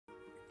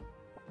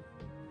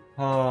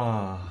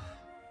Oh,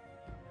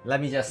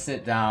 let me just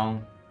sit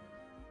down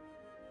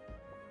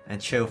and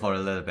chill for a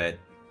little bit.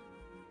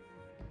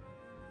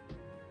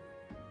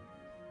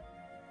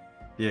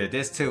 Dude,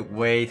 this took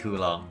way too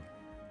long.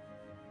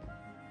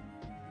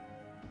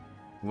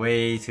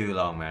 Way too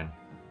long, man.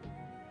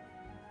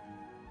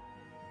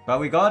 But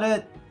we got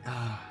it!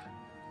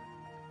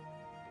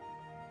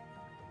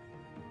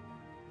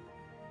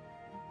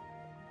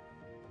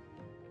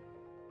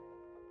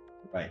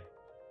 Right.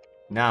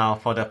 Now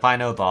for the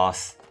final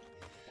boss.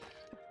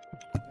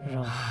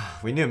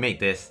 We need to make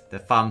this, the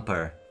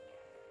thumper.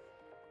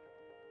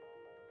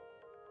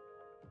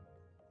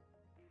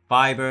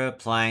 Fiber,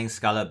 plank,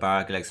 scarlet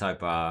bar, galaxite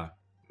bar,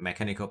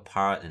 mechanical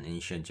part, and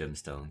ancient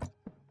gemstone.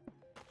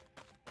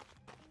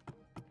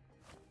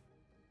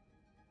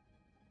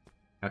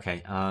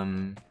 Okay,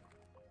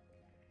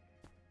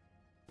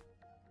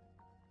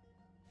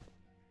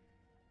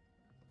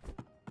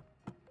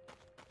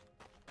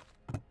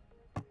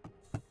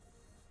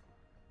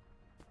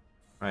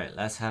 right,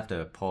 let's have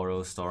the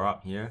portal store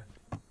up here.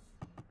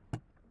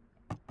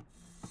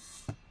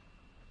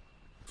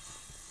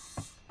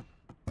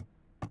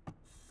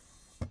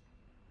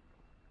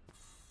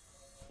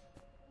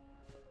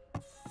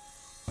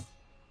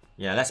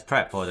 Yeah, let's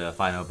prep for the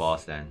final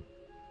boss then.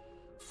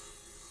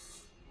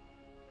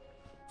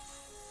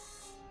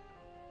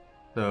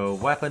 So,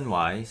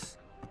 weapon-wise...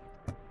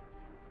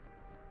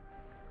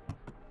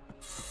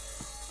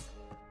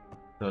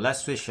 So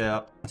let's switch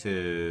up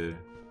to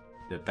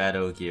the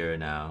battle gear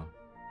now.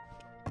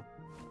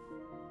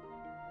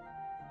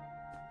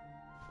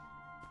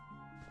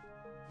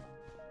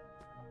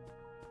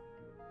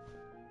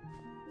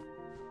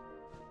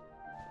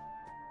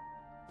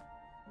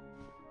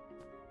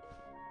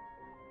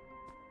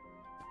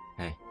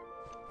 Okay.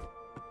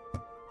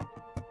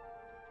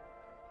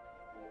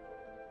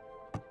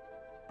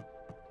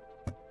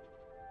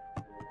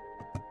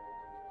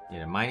 Yeah,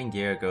 the mining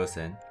gear goes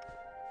in.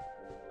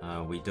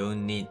 We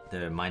don't need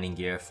the mining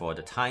gear for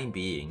the time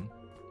being.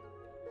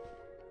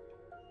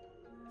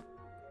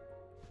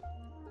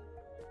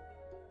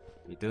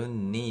 We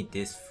don't need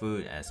this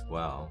food as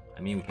well.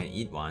 I mean, we can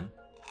eat one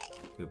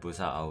to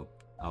boost up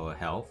our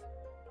health.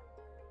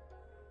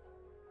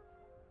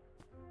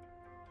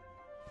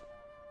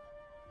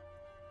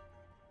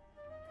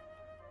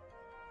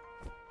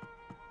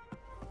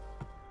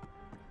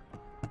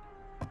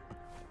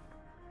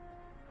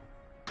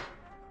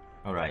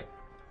 Alright.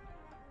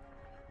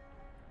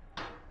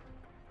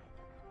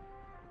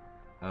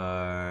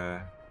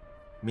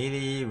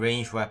 Melee,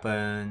 range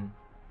weapon.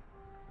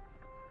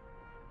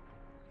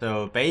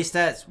 So base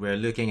stats, we're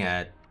looking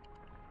at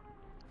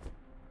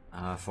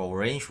for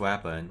range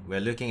weapon, we're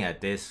looking at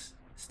this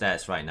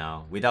stats right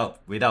now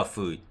without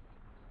food.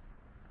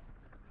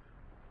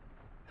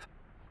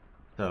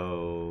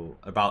 So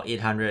about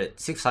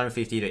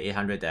 650 to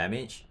 800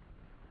 damage.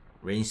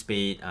 Range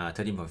speed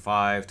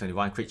 13.5,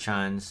 21 crit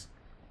chance,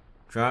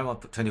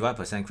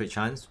 21% crit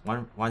chance,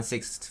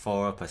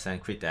 164%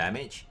 crit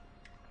damage.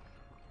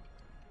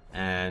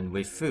 And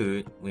with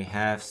food, we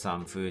have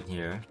some food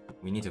here.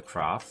 We need to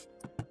craft.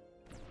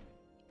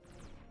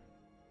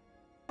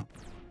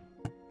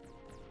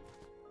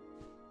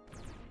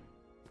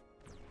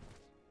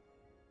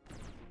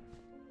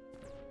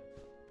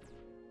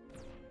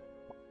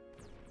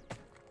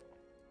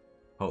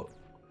 Oh.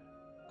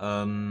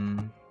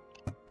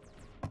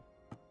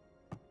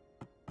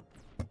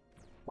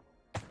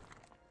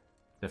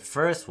 The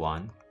first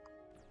one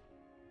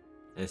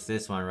is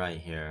this one right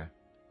here.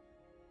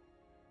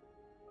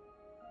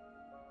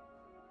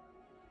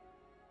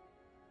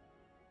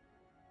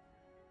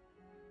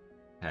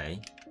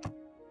 Okay.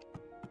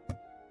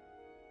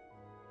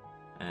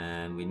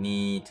 And we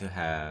need to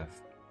have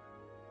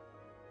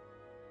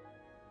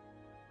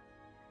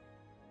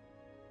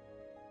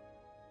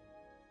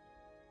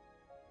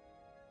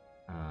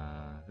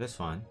this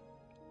one.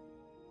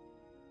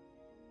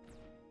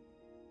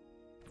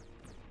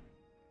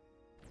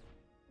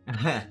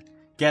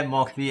 Get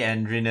Moxie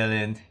and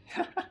Adrenaline.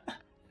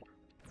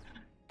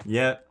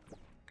 Yep.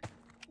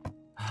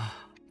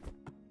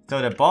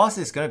 So the boss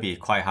is gonna be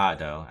quite hard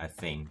though, I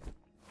think.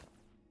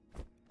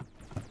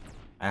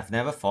 I've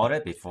never fought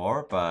it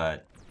before,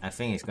 but I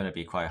think it's gonna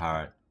be quite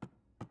hard.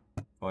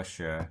 For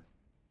sure.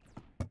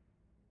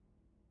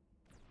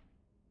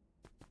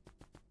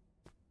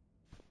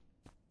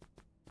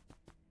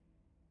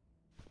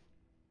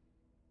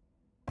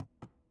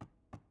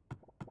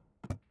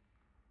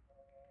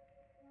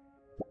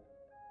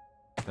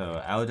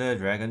 So, Elder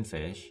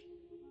Dragonfish.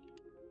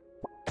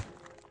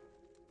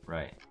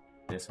 Right.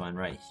 This one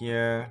right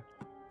here.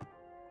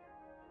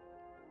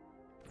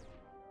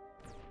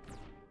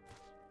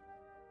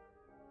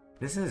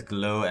 This is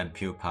Glow and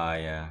Pupa,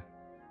 yeah.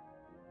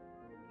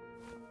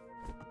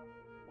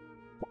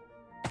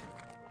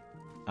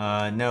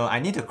 No, I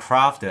need to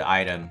craft the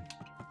item.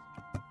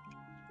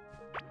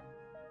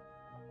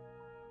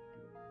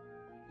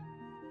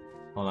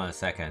 Hold on a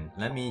second.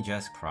 Let me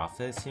just craft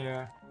this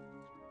here.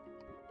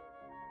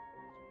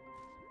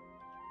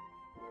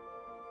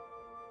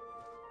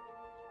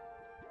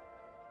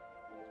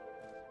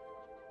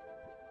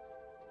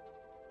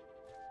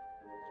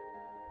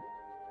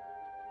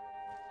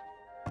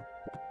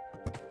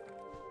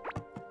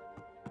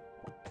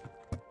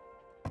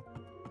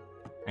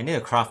 I need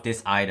to craft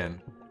this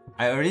item.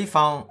 I already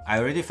found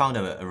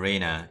the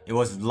arena. It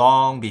was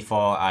long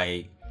before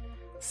I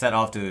set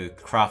off to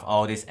craft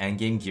all this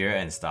endgame gear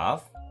and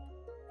stuff.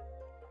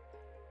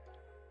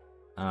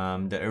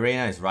 The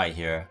arena is right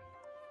here.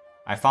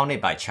 I found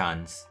it by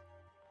chance.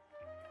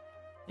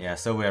 Yeah,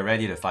 so we're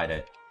ready to fight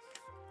it.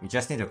 We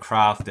just need to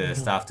craft the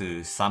stuff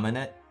to summon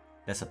it.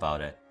 That's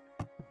about it.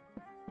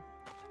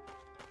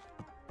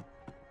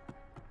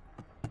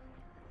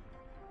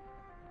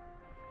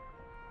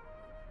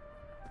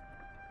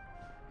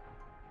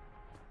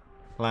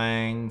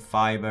 Plank,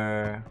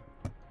 fiber,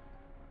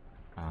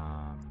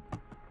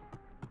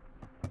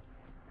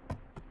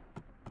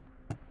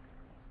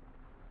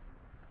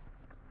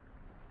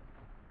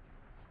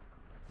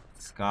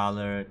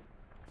 scarlet,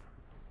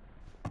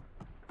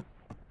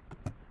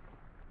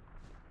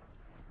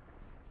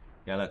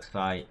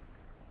 galaxite.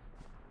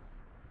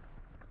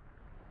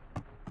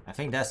 I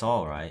think that's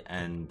all, right?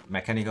 And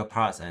mechanical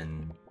parts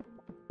and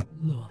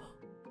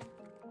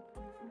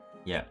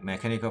yeah,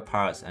 mechanical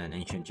parts and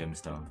ancient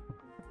gemstone.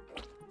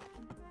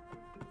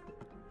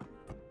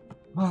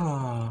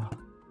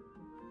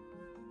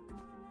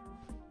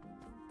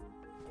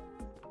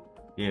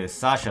 It was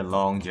such a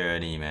long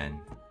journey, man.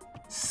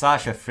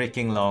 Such a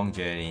freaking long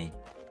journey.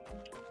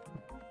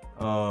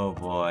 Oh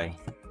boy.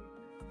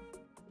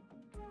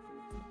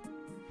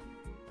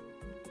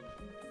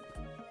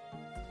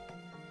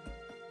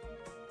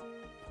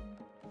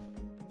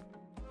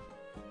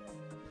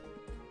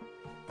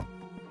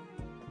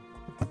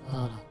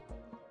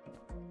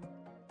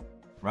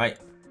 Right,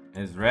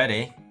 it's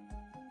ready.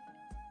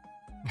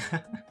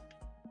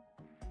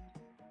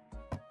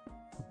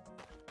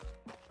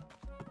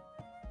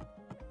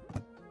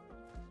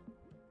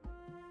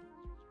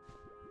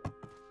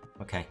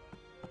 Okay.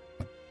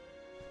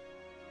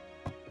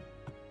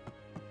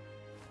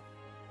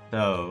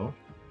 So,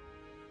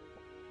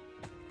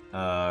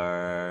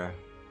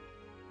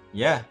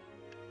 yeah,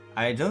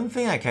 I don't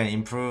think I can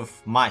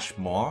improve much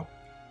more.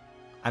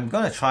 I'm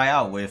gonna try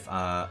out with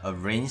a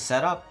range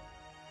setup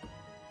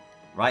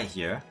right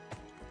here.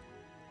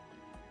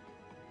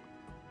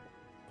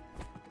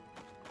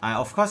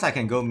 Of course, I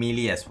can go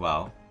melee as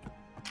well.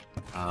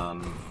 I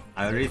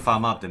already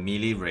farm up the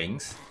melee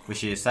rings,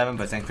 which is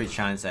 7% crit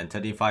chance and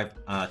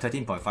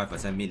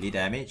 13.5% melee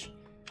damage.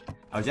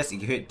 I'll just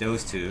equip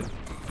those two.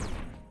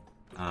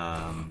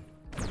 And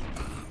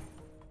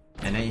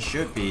then it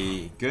should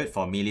be good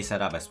for melee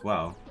setup as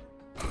well.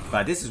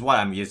 But this is what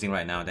I'm using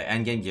right now, the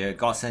endgame gear: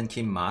 Godsend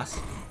King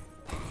Mask,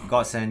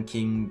 Godsend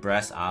King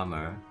Breast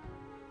Armor,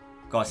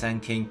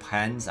 Godsend King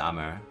Pants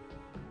Armor,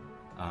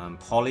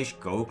 Polished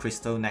Gold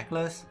Crystal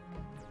Necklace,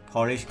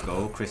 Polished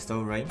Gold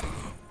Crystal Ring,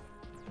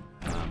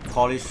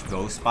 Polished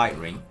Gold Spike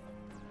Ring,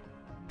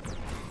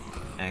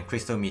 and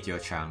Crystal Meteor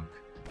Chunk.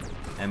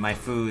 And my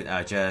food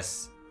are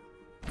just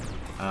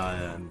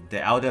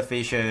the Elder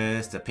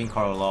Fishes, the Pink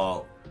Coral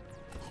Log,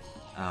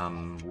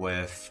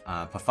 with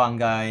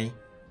Pafungi,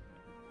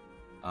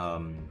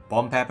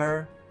 Bomb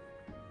Pepper,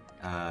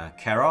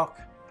 Carrot.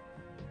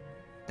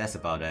 That's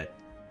about it.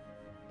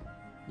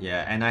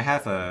 Yeah, and I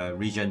have a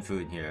regen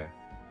food here.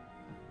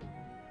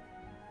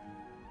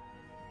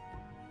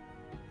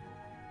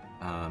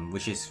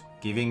 Which is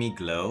giving me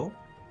glow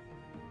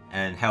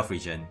and health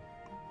regen.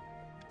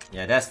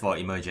 Yeah, that's for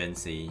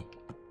emergency.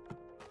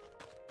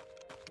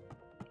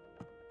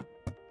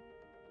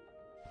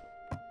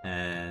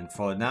 And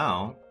for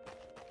now,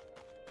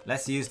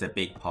 let's use the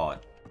big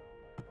pot.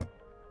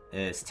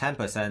 It's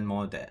 10%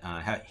 more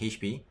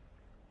HP.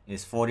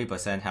 It's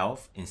 40%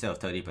 health instead of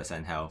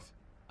 30% health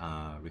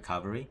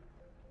recovery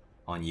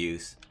on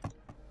use.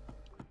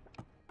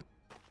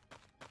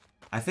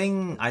 I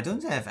think I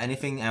don't have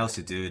anything else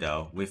to do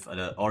though with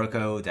the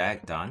Oracle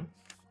deck done.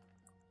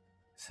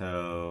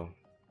 So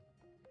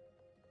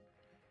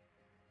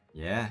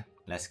yeah,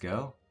 let's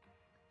go.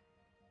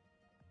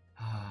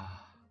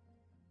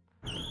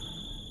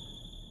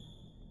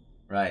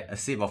 Right, a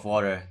sip of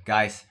water.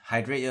 Guys,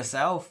 hydrate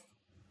yourself.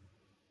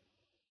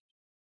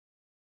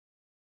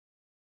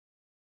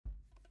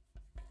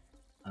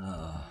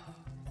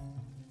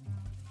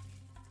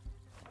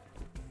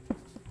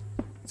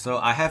 So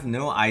I have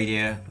no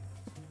idea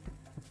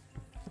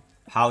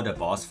how the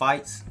boss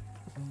fights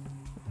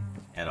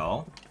at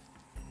all.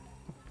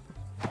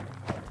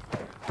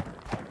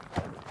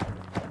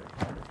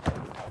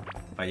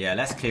 But yeah,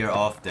 let's clear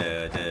off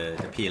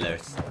the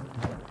pillars.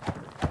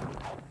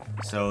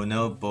 So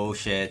no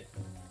bullshit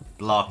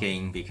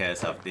blocking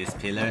because of these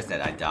pillars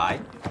that I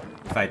died.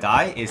 If I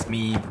die, it's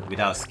me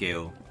without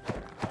skill.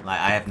 Like,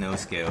 I have no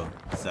skill,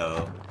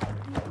 so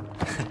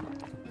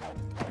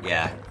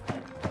yeah.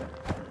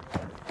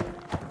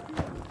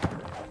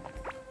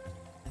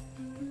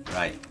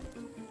 Right.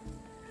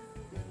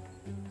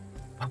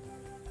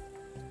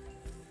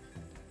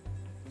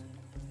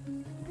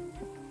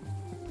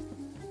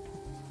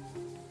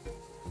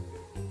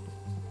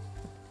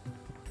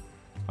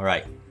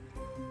 Alright.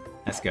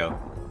 Let's go.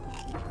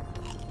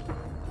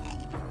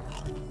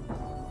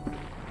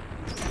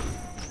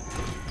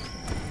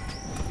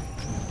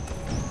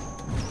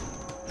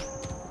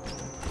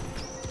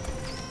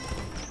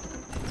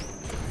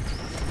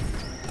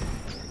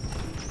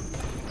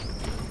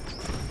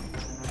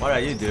 What are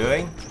you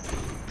doing?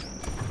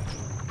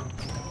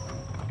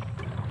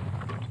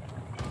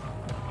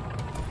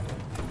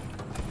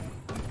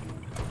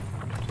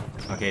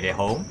 Okay, they're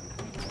home.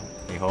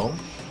 They're home.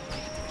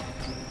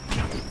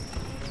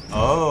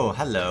 Oh,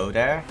 hello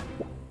there.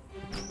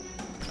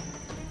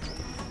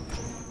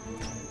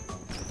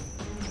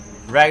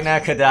 Ragnar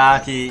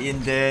Kadaki,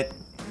 indeed.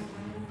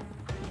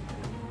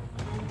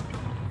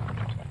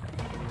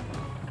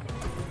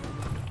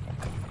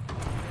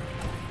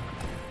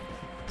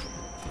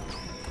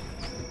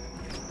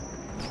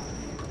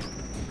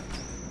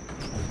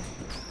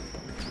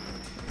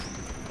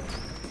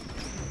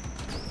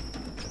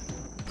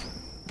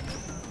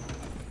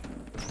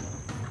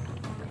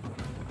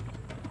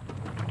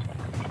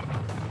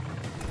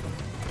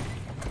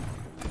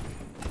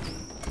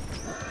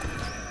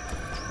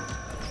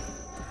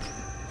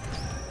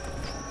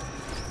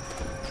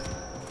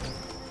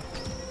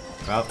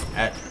 Well,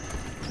 it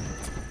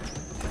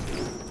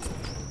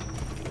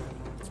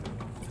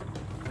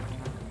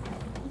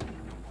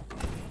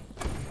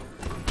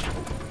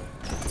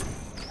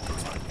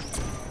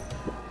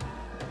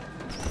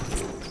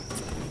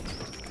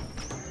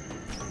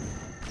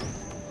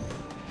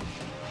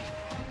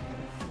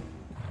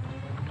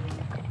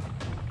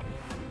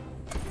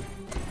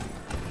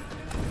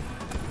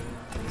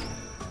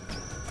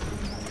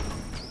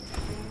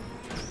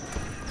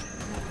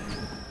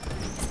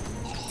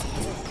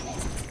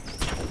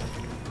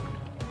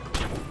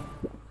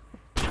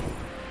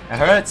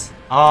hurts.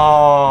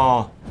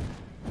 Oh,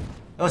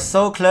 it was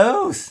so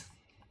close.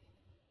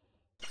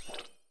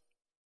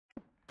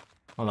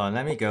 Hold on,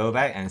 let me go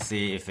back and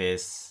see if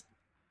it's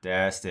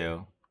there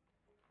still.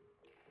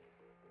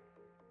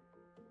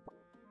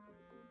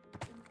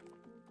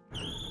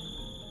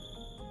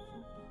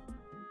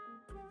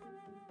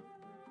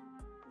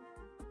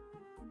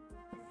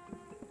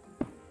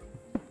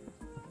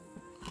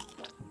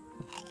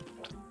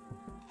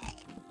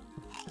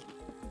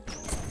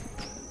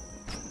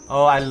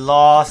 Oh, I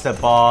lost the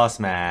boss,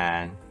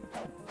 man.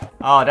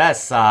 Oh, that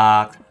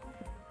sucked.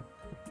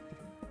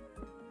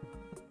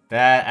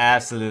 That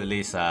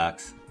absolutely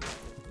sucks.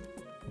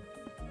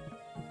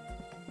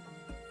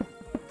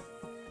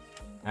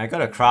 I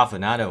gotta craft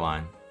another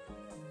one.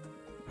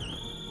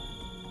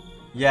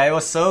 Yeah, it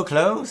was so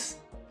close.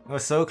 It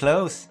was so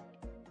close.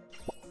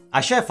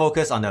 I should have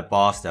focused on the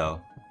boss though.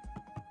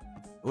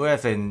 Would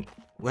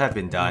have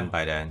been done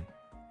by then.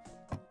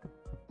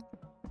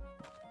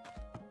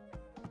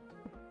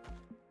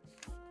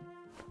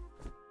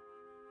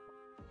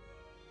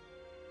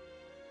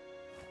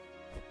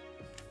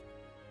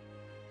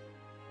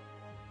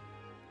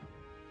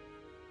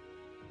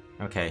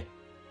 Okay.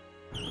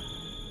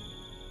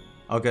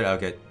 Oh good, oh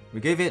good.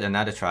 We give it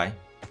another try.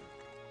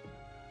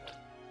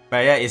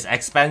 But yeah, it's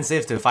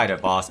expensive to fight a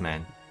boss,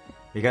 man.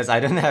 Because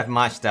I don't have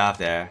much stuff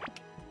there.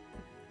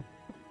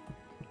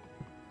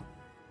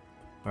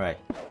 Alright.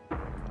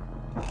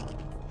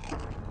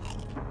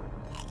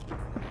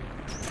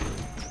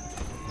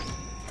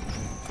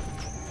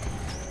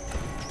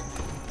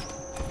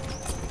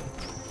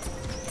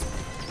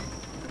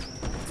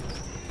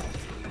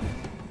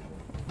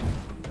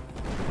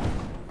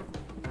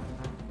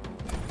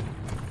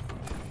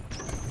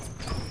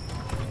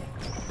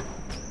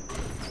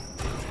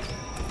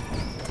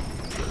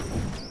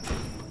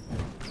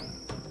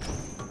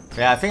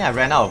 Yeah, I think I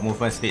ran out of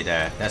movement speed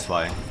there, that's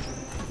why.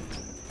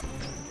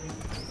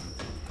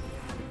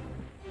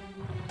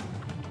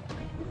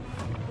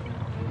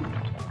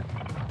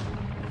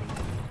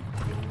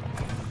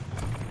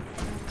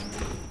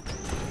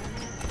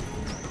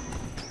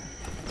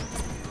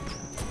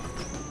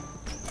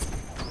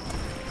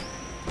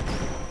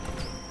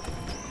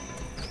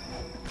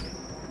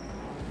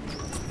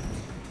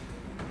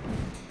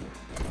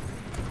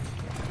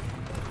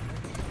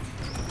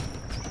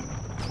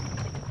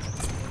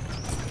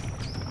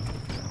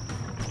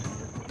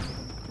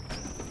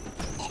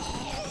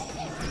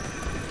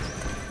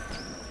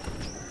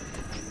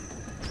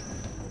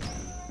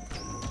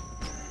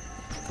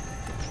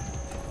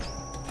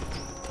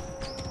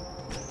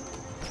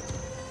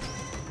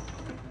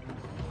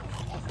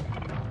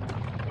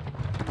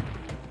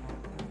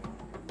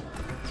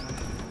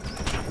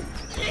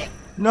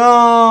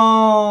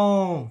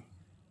 No!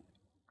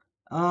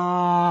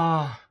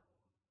 Ah.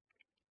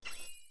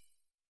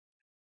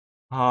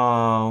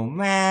 Oh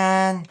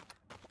man.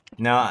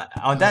 No,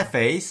 on that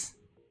phase,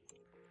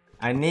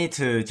 I need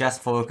to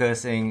just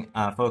focus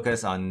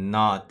on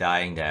not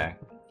dying there.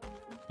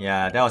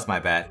 Yeah, that was my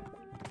bad.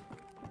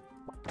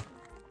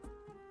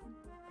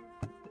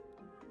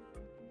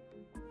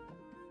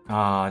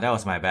 Oh, that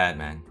was my bad,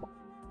 man.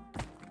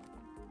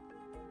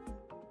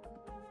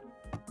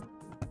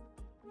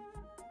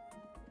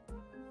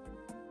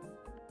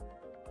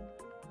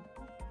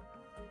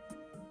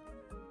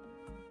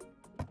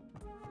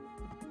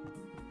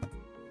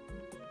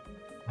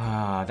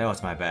 Ah, that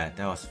was my bad.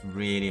 That was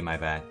really my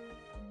bad.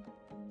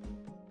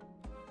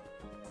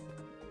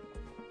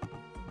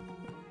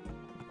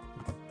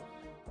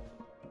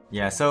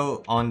 Yeah,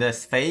 so on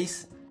this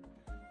phase,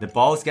 the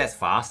balls gets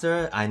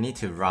faster, I need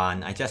to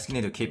run. I just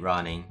need to keep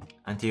running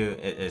until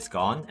it is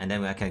gone, and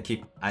then I can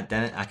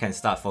then I can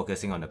start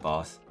focusing on the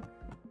boss.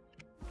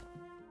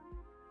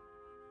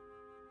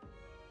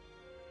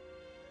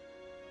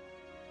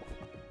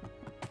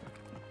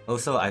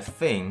 Also, I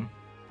think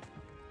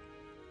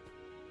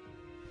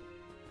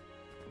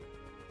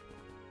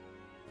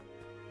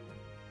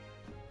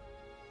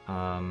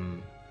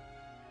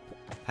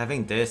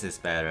having this is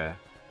better.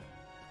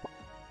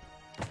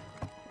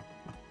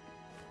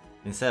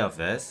 Instead of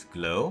this,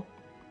 glow.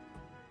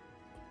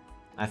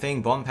 I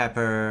think bomb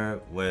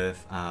pepper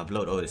with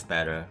blood oat is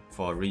better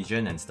for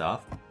region and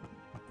stuff.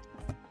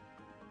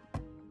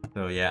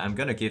 So yeah, I'm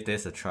gonna give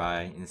this a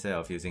try instead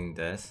of using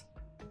this.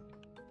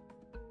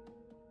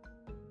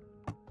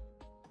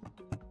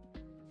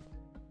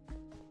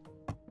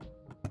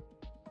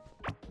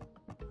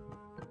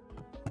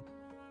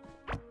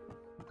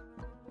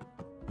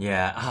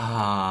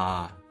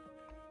 Yeah,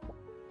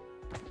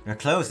 we're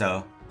close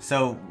though.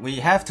 So we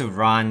have to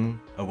run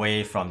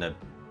away from the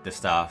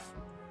stuff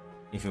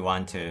if we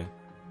want to.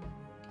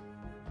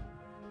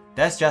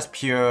 That's just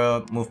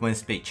pure movement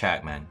speed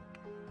check, man.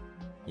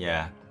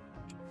 Yeah.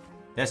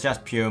 That's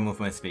just pure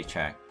movement speed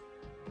check.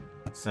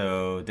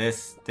 So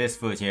this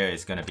food here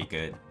is gonna be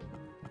good.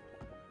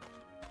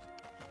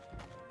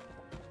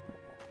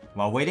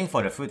 While waiting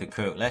for the food to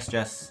cook, let's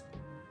just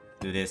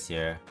do this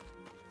here.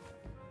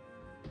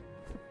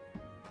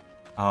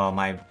 Oh,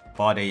 my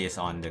body is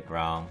on the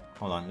ground.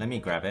 Hold on, let me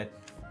grab it.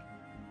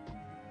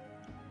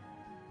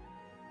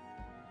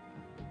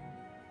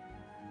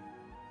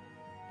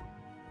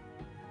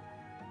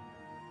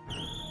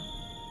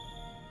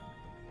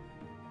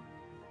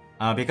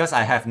 Because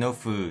I have no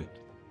food.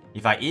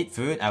 If I eat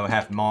food, I will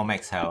have more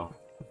max health.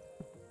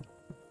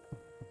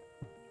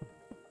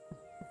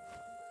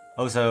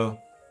 Also,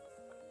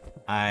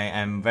 I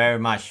am very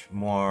much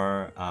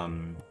more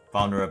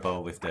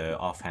vulnerable with the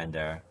offhand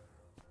there.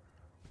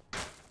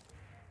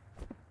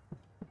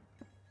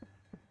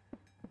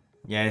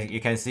 Yeah,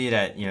 you can see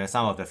that, you know,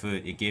 some of the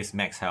food, it gives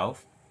max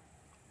health.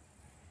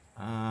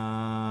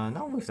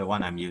 Not with the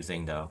one I'm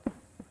using though.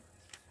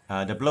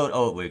 The blood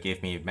oat will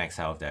give me max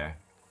health there.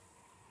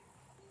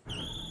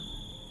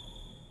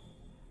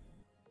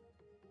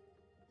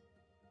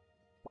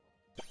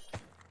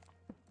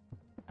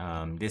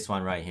 This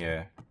one right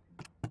here.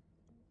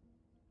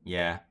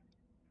 Yeah.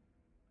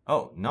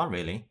 Oh, not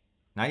really.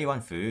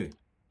 91 food.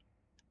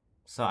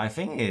 So I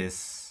think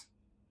it's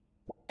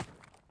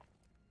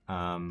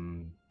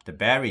the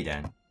berry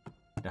then.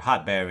 The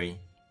hot berry.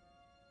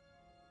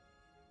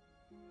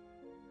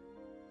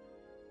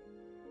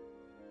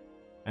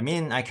 I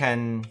mean, I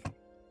can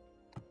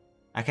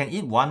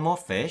eat one more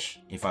fish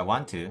if I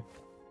want to.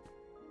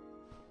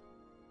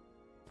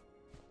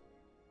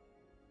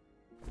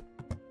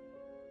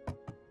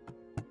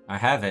 I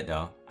have it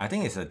though. I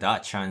think it's a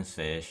dark chance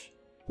fish.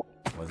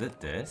 Was it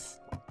this?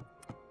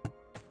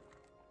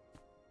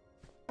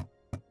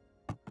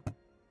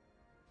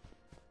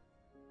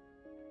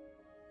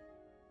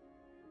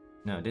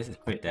 No, this is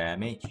crit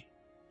damage.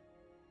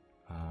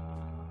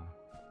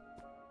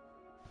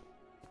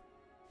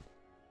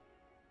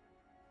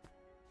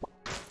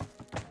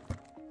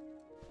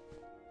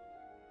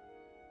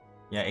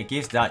 Yeah, it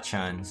gives that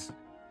chance.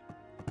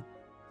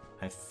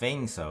 I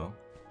think so.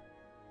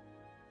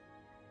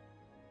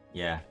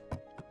 Yeah.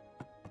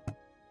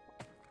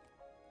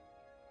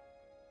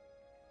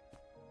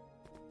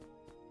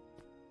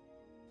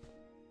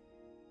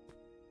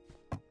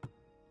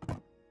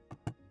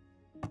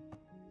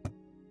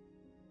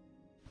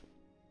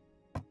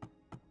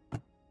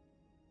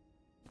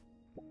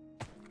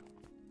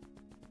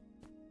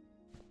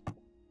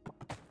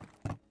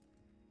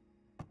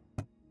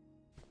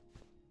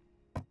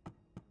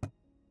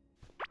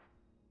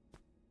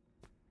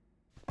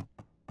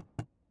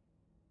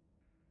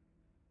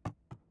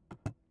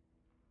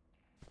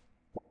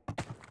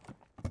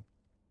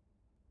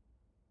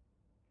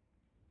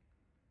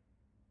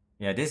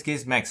 Yeah, this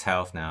gives max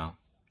health now.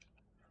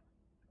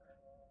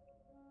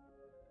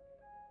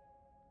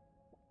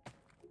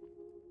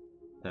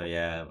 So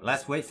yeah,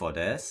 let's wait for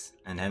this,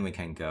 and then we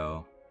can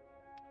go.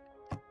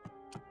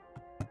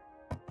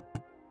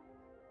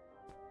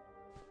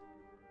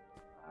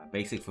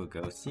 Basic food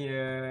goes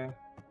here.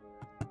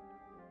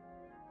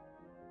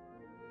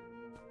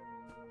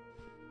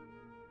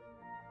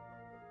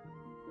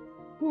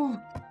 Whew.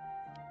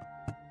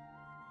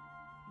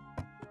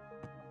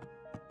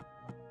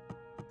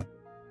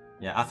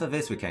 Yeah, after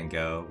this we can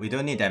go. We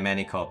don't need that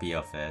many copy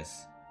of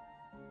this.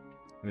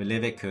 We'll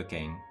leave it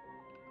cooking.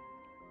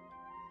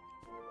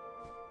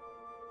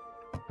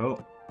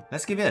 Cool.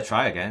 Let's give it a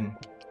try again.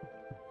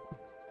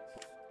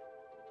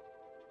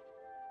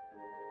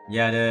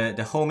 Yeah,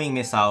 the homing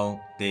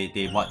missile, they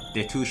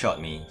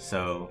two-shot me,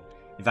 so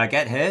if I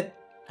get hit,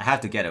 I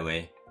have to get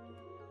away.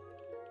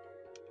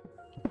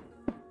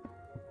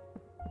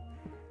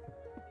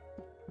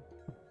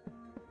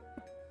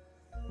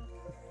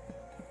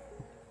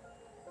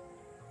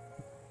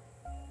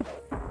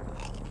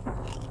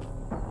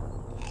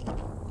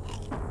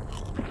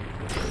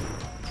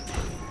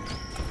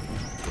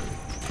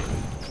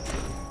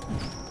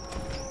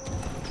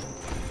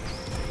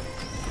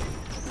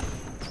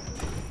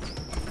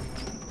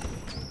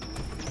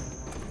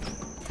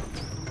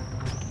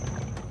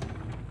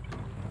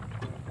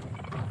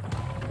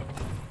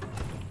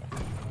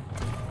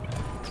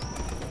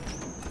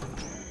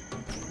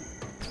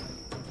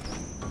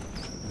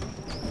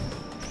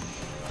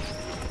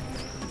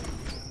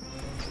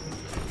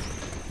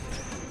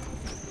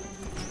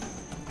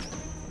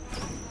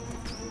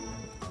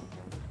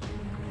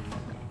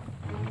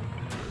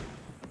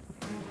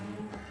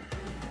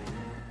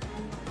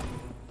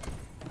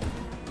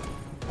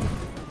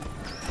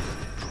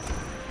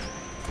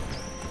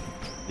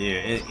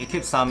 Dude, it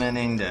keeps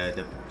summoning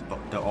the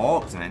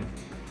orbs, man.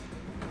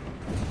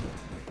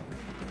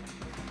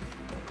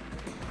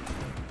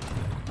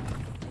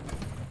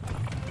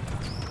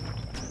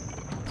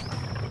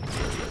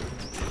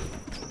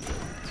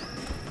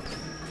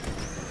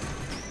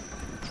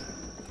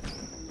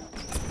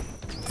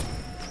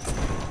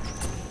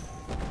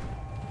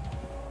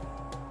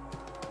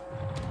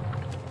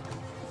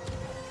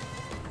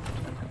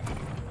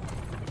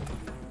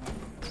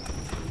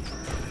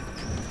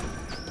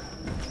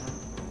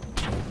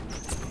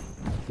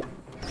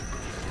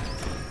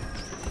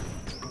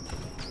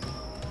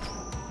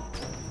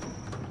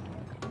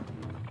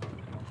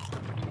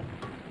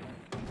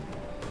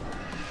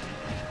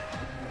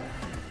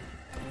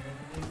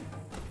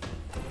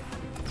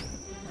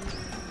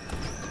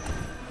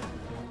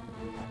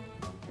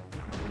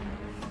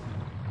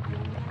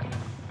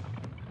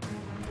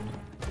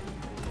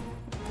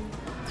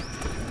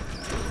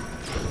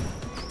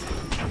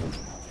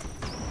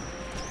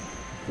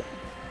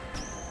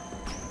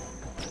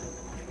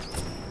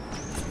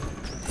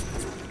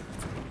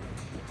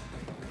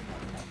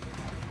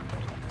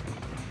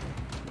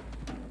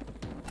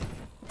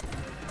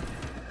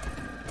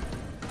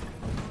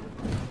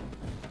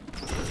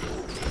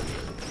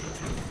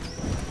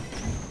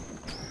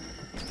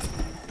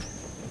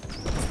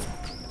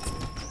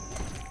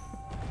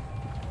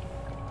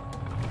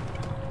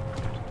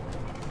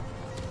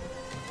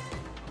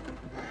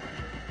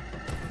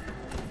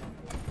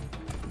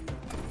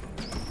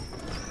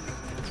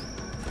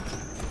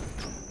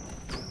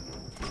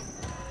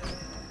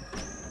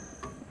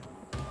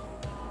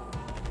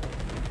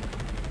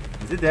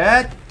 Is it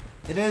dead?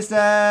 It is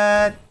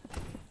dead!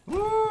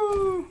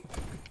 Woo!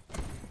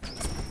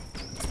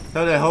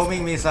 So the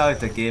homing missile is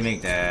the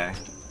gimmick there.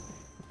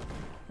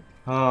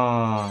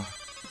 Oh.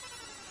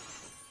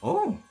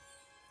 Oh!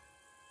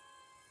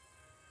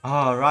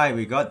 Alright,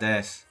 we got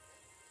this.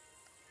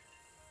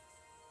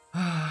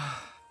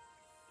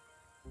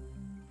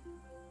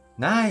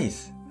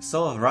 Nice!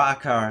 Soul of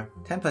Ra-Akar.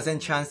 10%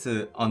 chance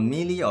to on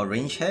melee or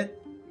range hit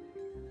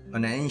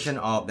on an ancient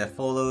orb that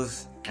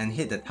follows and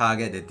hit the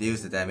target that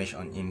deals the damage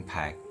on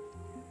impact.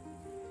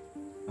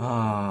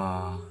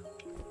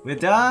 We're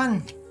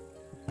done!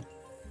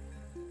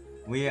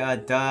 We are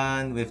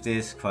done with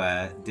this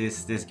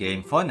this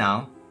game for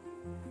now.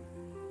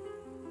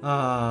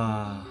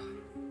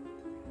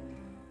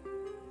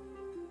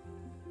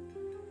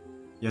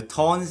 Your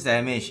taunts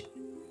damage,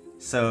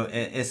 so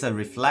it's a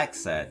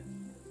reflex set.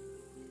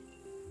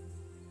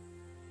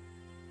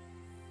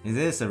 It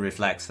is a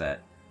reflex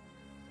set.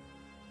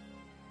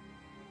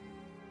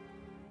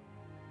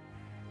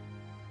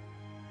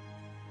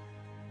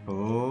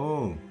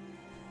 Oh,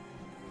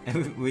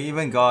 and we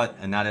even got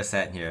another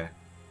set here,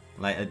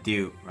 like a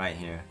dupe right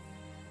here.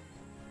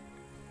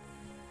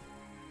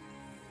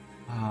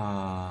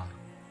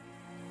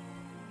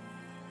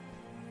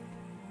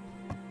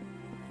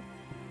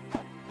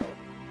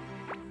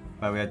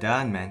 But we're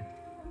done, man.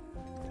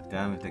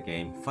 Done with the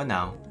game for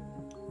now.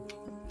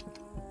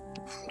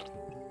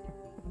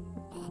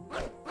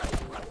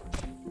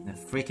 The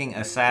freaking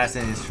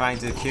assassin is trying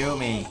to kill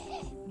me.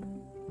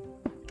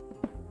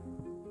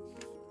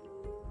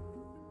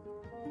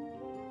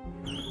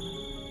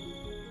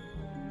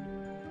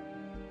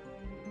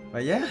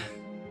 But yeah,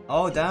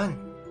 all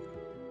done.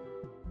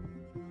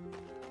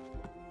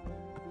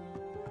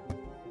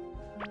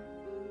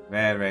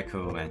 Very, very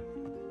cool, man.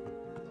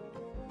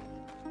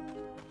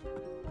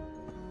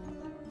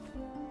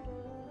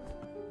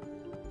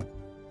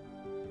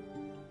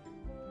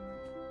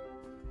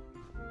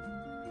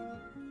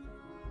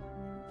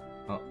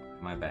 Oh,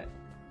 my bad.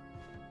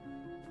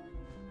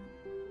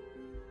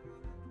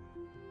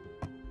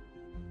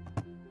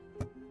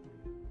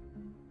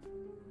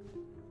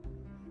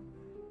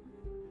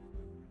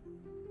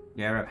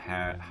 Garrett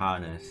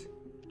harness.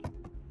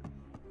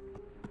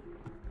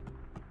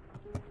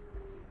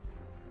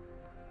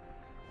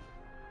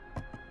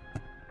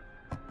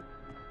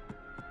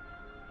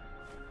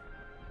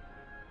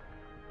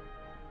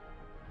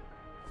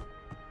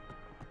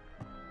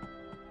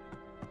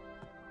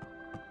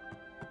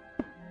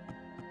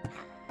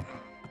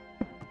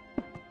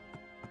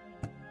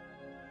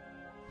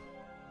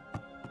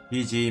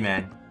 GG,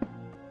 man.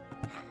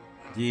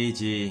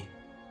 GG.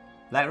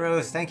 Black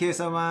Rose, thank you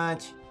so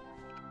much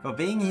for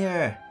being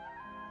here.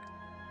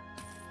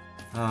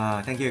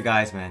 Thank you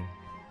guys, man.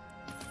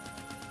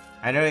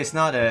 I know it's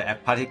not a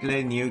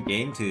particularly new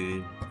game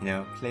to,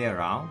 play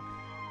around.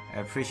 I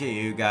appreciate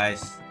you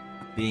guys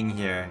being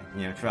here,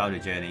 throughout the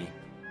journey.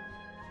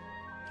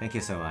 Thank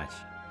you so much.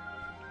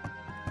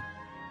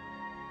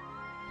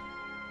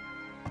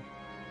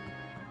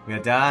 We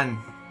are done.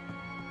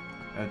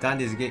 We're done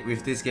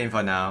with this game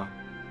for now.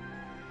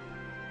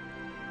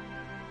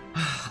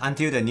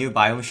 Until the new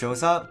biome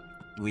shows up,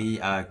 we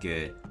are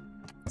good.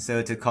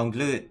 So to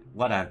conclude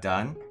what I've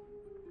done,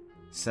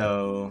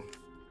 so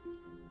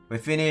we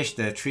finished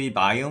the 3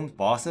 biome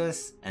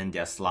bosses and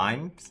their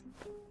slimes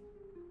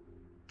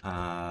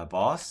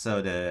boss.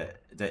 So the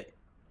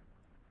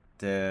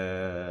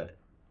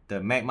the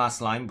magma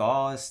slime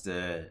boss,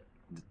 the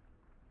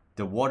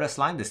water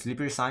slime, the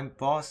slippery slime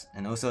boss,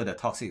 and also the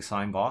toxic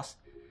slime boss.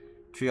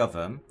 3 of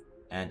them.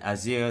 And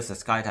Azir, the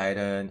Sky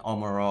Titan,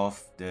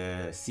 Omorov,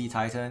 the Sea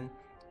Titan,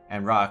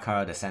 and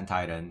Ra-Akar, the Sand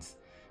Titans.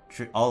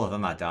 All of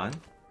them are done.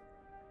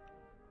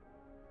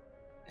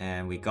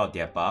 And we got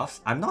their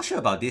buffs. I'm not sure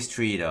about this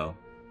tree though.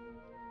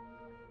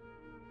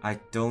 I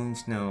don't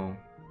know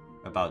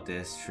about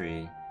this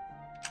tree.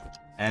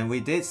 And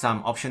we did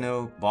some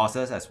optional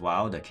bosses as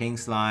well. The King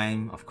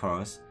Slime, of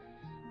course.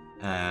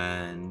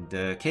 And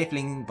the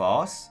Caveling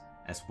boss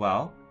as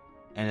well.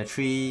 And the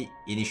 3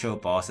 initial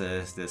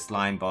bosses. The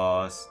Slime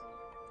boss.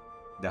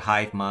 The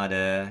Hive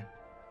Mother.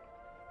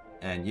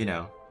 And you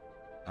know.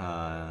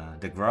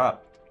 The Grub.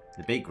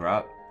 The big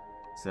Grub.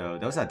 So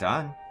those are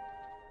done.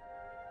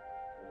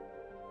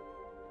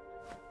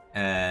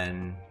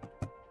 And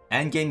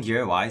endgame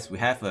gear wise, we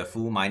have a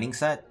full mining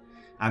set.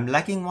 I'm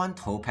lacking 1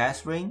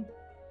 topaz ring,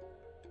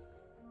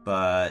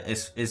 but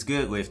it's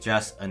good with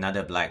just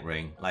another black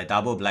ring. Like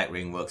double black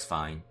ring works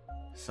fine,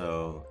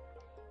 so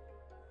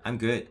I'm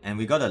good. And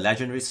we got a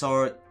legendary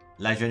sword,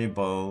 legendary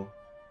bow,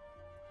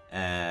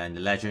 and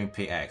the legendary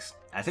pickaxe.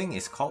 I think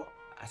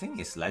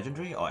it's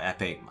legendary or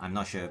epic, I'm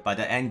not sure. But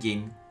the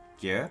endgame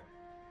gear,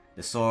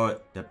 the sword,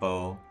 the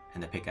bow,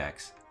 and the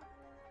pickaxe.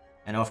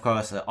 And of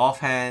course the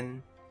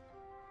offhand,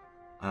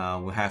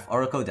 we have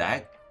Oracle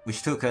deck,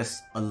 which took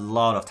us a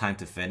lot of time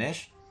to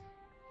finish.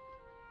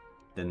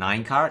 The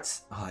 9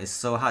 cards, it's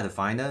so hard to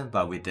find them,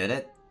 but we did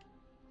it.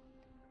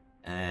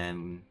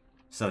 And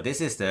so this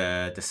is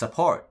the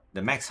support,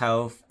 the max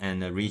health and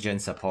the regen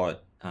support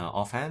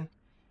offhand.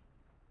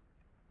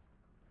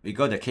 We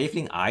got the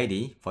Caveling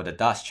ID for the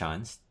dust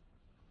chance.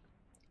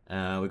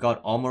 We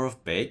got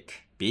Omorov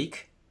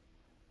Beak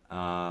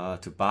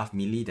to buff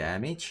melee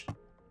damage.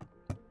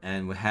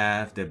 And we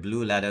have the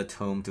Blue Leather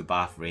Tome to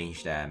buff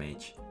range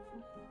damage.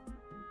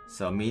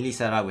 So melee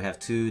setup, we have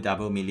 2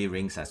 double melee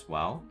rings as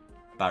well.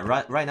 But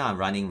right now I'm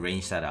running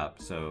range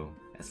setup, so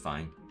that's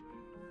fine.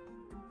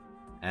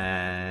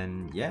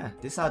 And yeah,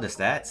 these are the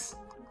stats.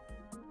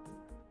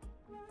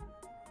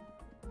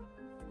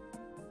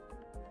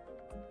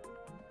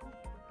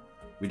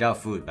 Without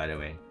food, by the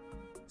way.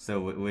 So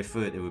with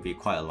food, it would be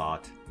quite a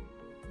lot.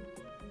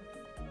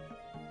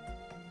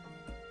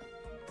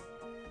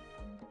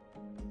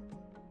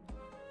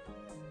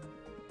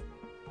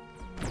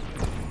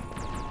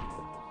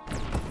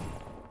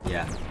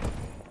 Yeah.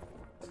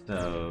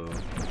 So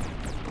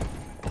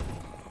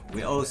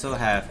we also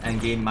have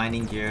endgame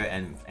mining gear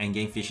and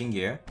endgame fishing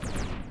gear.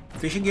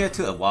 Fishing gear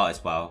took a while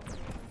as well.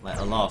 Like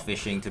a lot of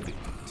fishing to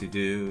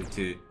do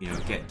to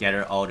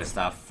gather all the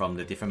stuff from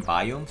the different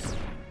biomes.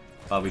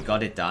 But we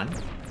got it done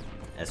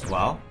as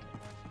well.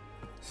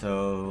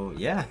 So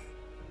yeah.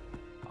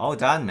 All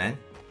done, man.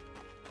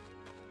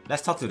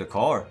 Let's talk to the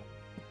core.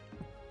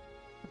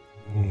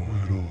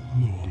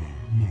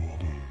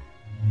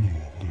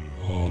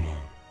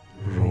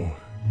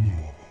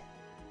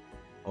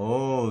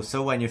 Oh,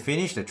 so when you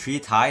finish the 3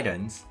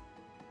 titans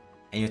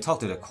and you talk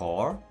to the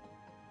core,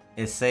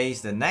 it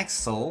says the next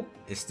soul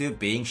is still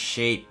being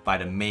shaped by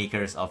the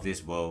makers of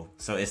this world.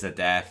 So it's the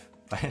death.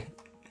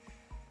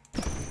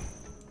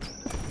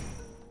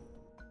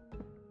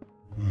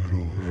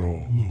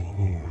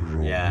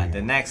 Yeah,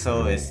 the next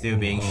soul is still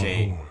being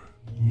shaped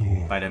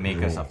by the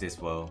makers of this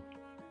world.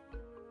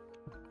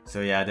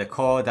 So yeah, the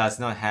core does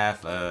not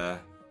have a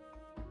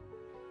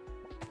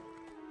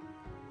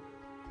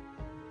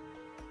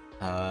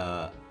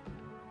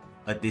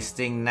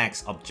distinct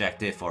next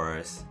objective for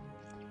us.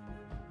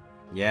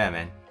 Yeah,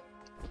 man.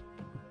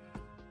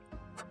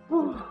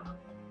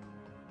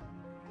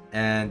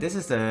 And this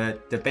is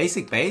the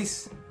basic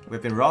base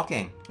we've been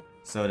rocking.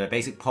 So the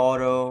basic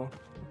portal,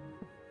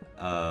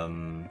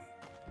 the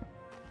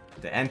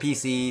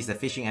NPCs, the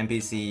fishing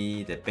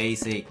NPC, the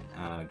basic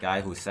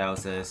guy who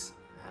sells us,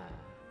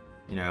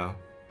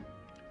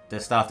 the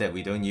stuff that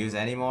we don't use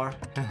anymore.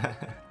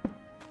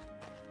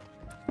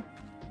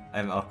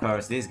 And of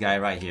course, this guy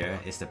right here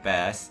is the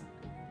best.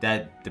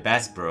 The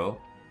best bro.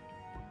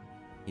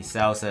 He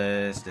sells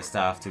us the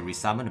stuff to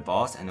resummon the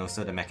boss and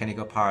also the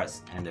mechanical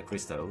parts and the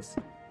crystals.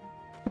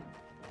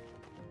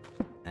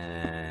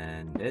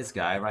 And this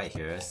guy right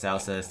here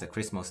sells us the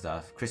Christmas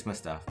stuff.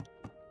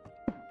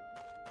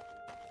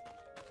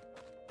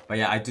 But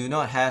yeah, I do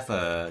not have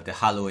the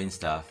Halloween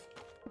stuff.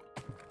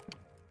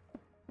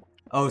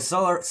 Oh,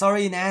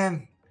 sorry,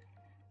 Nam.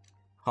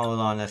 Hold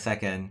on a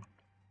second.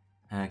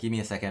 Give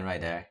me a second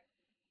right there.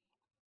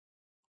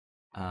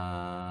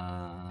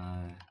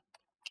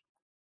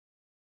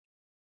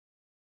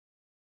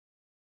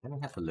 Let me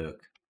have a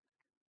look.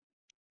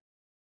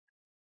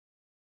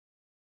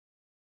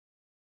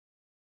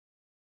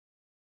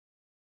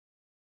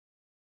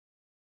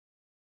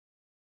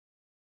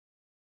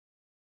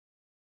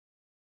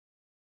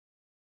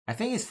 I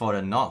think it's for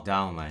the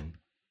knockdown, man.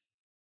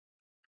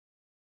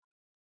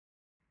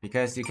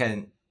 Because you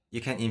can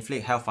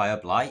inflict Hellfire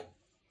Blight.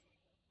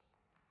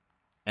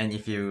 And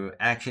if you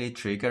actually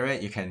trigger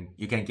it, you can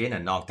gain a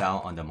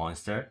knockdown on the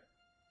monster.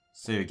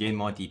 So you gain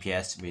more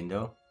DPS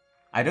window.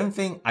 I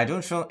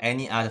don't show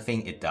any other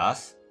thing it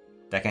does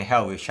that can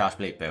help with Charge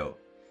Blade build.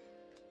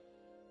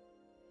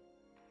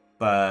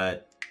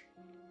 But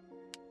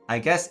I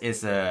guess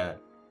it's a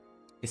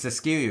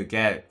skill you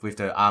get with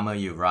the armor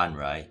you run,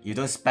 right? You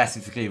don't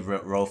specifically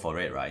roll for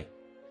it, right?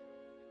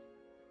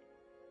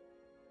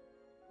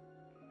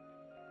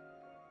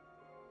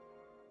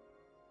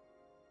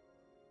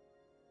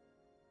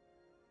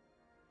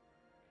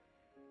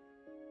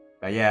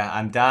 But yeah,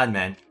 I'm done,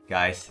 man,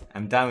 guys.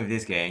 I'm done with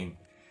this game.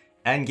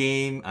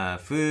 Endgame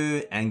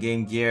food,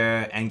 endgame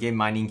gear, endgame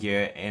mining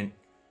gear, and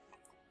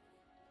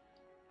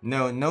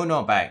no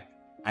knockback.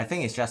 I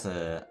think it's just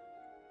a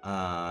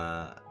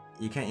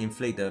you can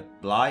inflict the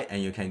blight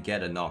and you can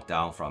get a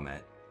knockdown from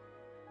it.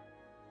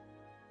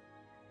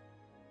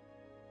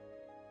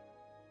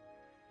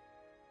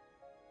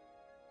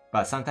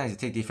 But sometimes you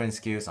take different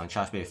skills on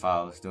Charge Blade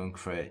files, don't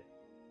crit.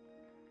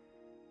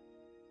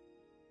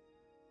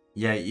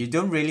 Yeah, you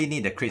don't really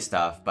need the crit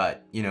stuff,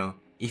 but you know,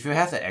 if you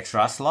have the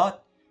extra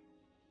slot,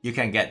 you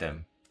can get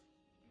them.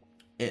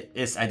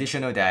 It's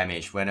additional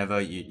damage whenever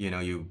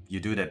you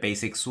do the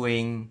basic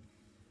swing,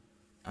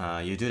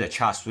 you do the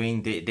charge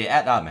swing, they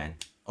add up, man.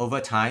 Over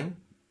time,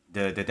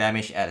 the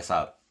damage adds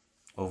up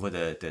over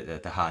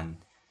the hunt.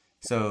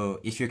 So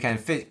if you can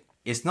fit,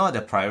 it's not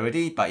the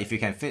priority, but if you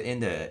can fit in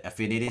the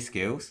affinity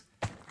skills,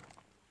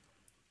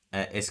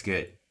 it's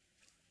good.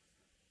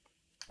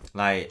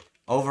 Like,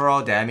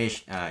 overall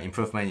damage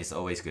improvement is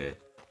always good.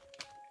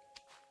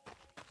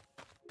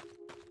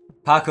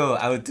 Paco,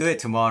 I will do it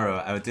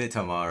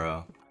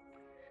tomorrow.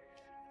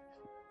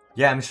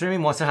 Yeah, I'm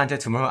streaming Monster Hunter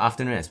tomorrow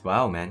afternoon as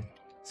well, man.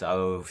 So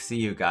I'll see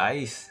you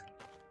guys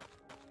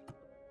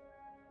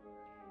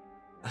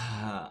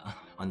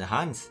on the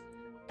hunt.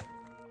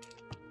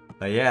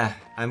 But yeah,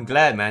 I'm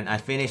glad, man. I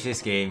finished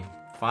this game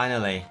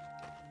finally.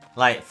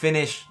 Like,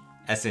 finish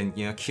as in,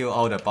 you know, kill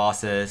all the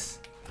bosses,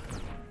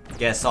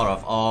 get sort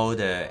of all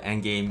the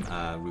endgame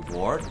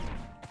reward,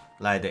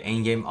 like the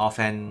endgame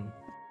offhand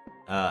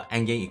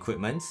endgame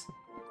equipments,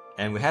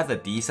 and we have a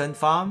decent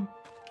farm.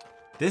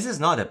 This is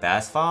not the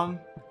best farm,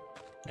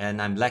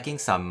 and I'm lacking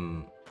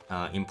some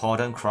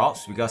important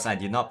crops because I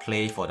did not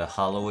play for the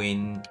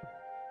Halloween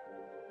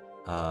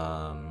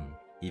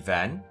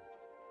event,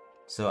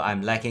 so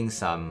I'm lacking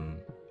some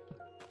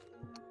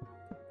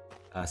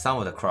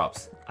of the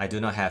crops. I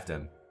do not have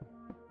them.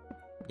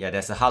 Yeah,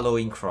 there's a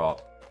Halloween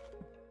crop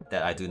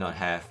that I do not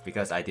have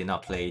because I did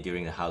not play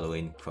during the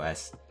Halloween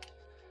quest.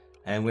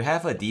 And we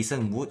have a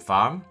decent wood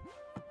farm,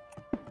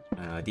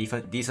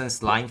 decent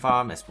slime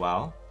farm as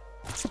well.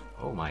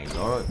 Oh my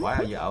lord, why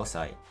are you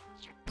outside?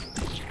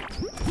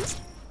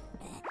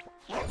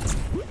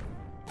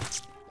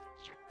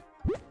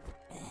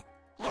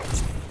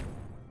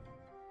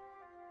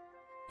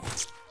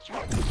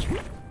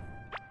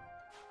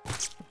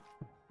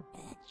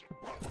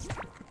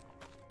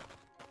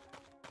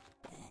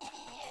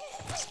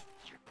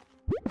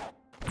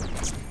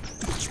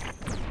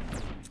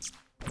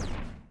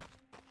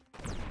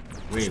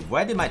 Wait,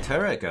 where did my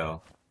turret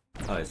go?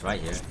 Oh, it's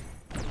right here.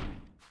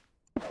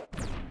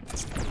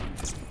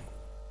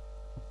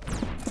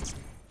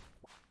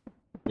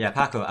 Yeah,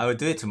 Paco, I will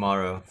do it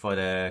tomorrow for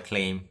the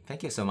claim.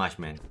 Thank you so much,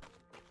 man.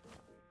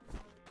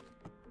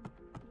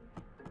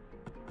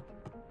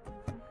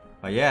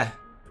 But yeah,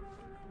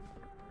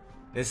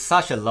 it's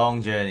such a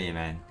long journey,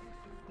 man.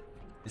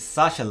 It's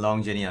such a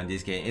long journey on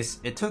this game.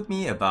 It took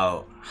me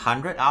about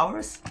 100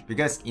 hours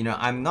because, you know,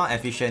 I'm not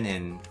efficient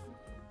in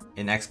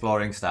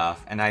exploring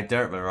stuff, and I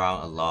derp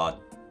around a lot,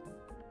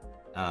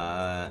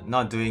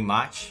 not doing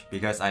much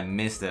because I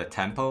missed the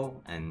temple,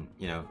 and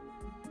you know,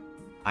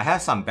 I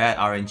have some bad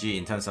RNG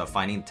in terms of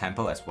finding the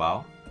temple as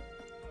well.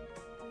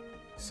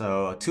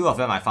 So 2 of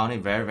them I found it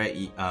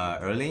very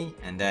early,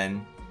 and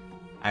then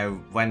I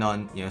went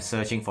on, you know,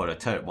 searching for the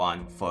 3rd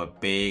one for a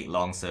big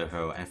long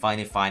circle, and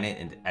finally find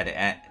it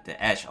at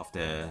the edge of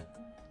the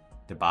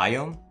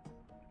biome.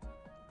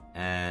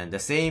 And the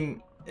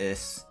same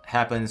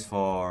happens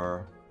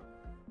for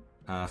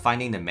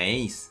finding the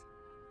maze,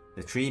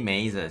 the 3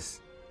 mazes.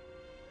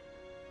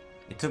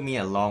 It took me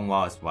a long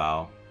while as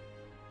well.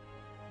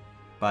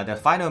 But the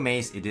final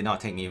maze, it did not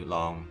take me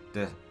long.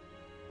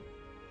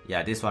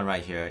 Yeah, this one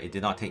right here, it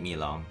did not take me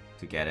long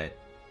to get it.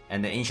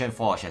 And the ancient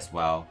forge as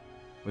well.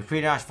 We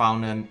pretty much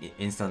found them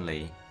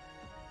instantly.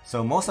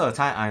 So most of the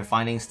time I'm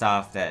finding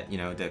stuff that, you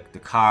know, the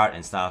card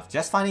and stuff,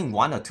 just finding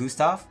 1 or 2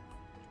 stuff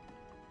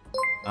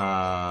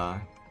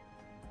that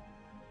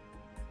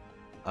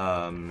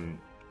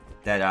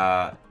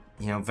are,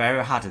 you know,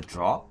 very hard to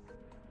drop.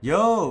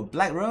 Yo,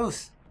 Black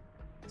Rose!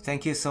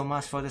 Thank you so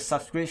much for the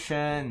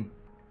subscription!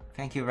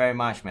 Thank you very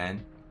much,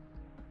 man.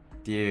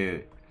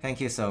 Dude, thank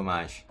you so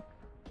much.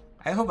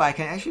 I hope I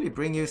can actually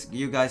bring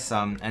you guys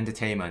some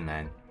entertainment,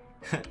 man.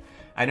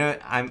 I know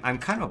I'm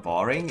kind of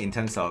boring in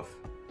terms of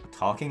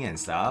talking and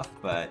stuff,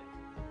 but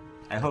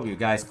I hope you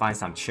guys find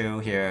some chill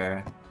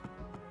here.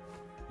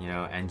 You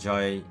know,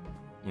 enjoy,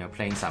 you know,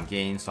 playing some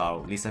games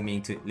while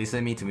listening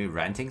to me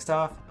ranting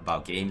stuff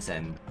about games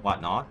and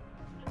whatnot.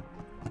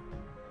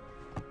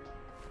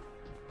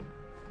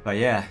 But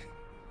yeah,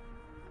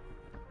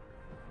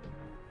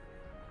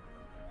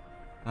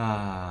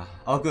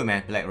 All good,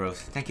 man. Black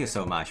Rose, thank you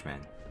so much, man.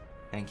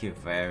 Thank you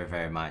very,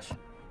 very much.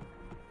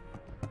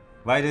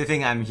 Why do you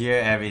think I'm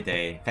here every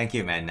day? Thank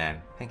you, man,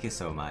 Nam. Thank you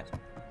so much.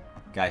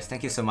 Guys,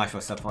 thank you so much for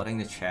supporting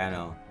the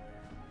channel.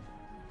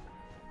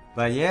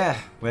 But yeah,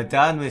 we're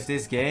done with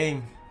this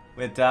game.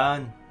 We're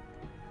done.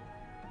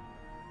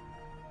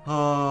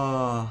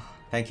 Oh,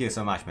 thank you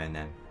so much, man,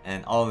 Nam.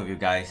 And all of you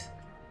guys.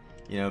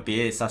 You know,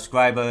 be it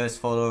subscribers,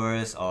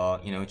 followers, or,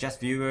 you know, just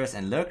viewers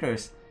and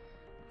lurkers.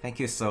 Thank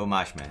you so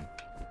much, man.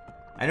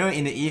 I know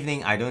in the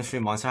evening I don't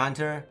stream Monster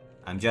Hunter.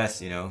 I'm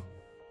just, you know,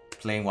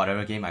 playing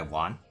whatever game I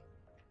want.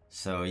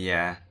 So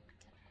yeah.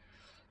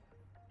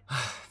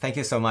 Thank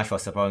you so much for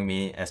supporting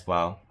me as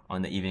well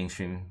on the evening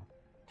stream.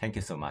 Thank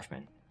you so much,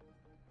 man.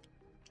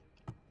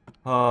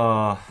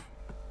 Oh,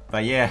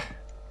 but yeah.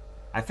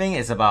 I think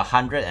it's about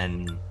 100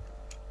 and...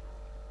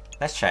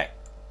 Let's check.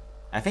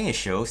 I think it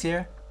shows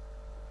here.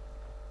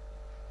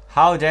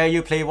 How dare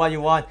you play what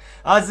you want?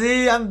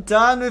 Azzy, I'm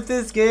done with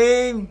this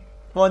game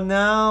for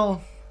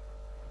now.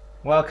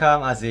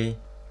 Welcome, Azzy.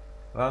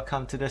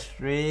 Welcome to the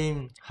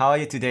stream. How are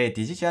you today?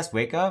 Did you just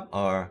wake up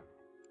or?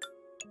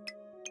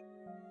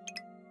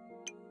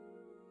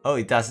 Oh,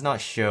 it does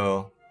not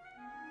show.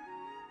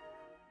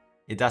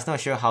 It does not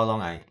show how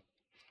long I...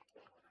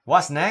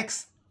 What's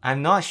next?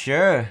 I'm not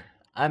sure.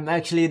 I'm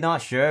actually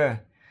not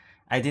sure.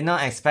 I did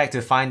not expect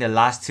to find the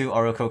last 2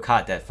 Oracle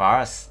cards that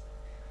fast.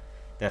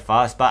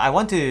 But I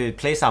want to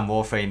play some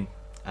Warframe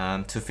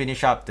to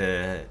finish up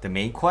the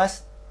main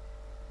quest.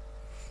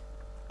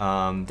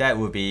 That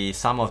would be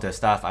some of the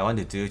stuff I want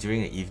to do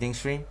during the evening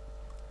stream.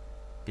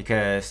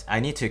 Because I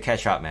need to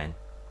catch up, man.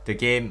 The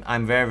game,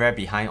 I'm very, very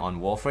behind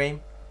on Warframe.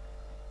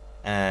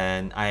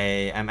 And I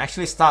am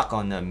actually stuck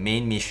on the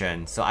main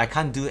mission. So I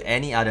can't do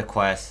any other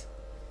quests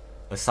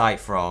aside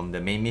from the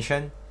main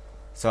mission.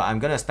 So I'm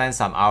gonna spend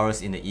some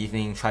hours in the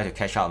evening try to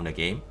catch up on the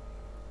game.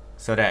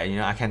 So that, you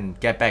know, I can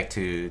get back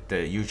to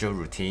the usual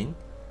routine.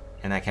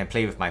 And I can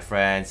play with my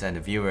friends and the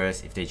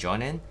viewers if they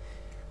join in.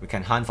 We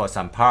can hunt for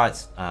some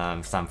parts,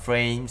 some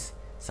frames,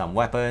 some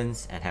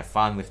weapons, and have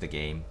fun with the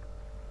game.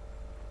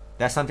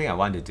 That's something I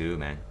want to do,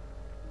 man.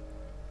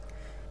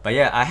 But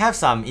yeah, I have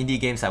some indie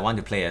games I want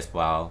to play as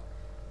well.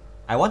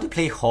 I want to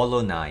play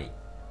Hollow Knight.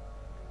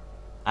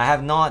 I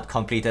have not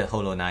completed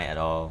Hollow Knight at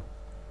all.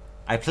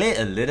 I played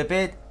a little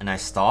bit and I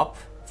stopped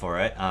for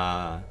it.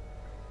 I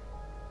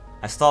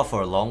stopped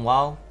for a long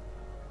while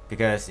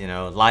because, you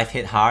know, life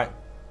hit hard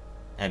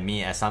at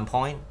me at some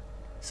point.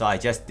 So I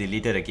just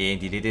deleted the game,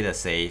 deleted the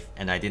save,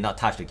 and I did not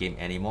touch the game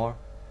anymore.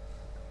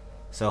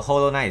 So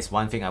Hollow Knight is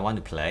one thing I want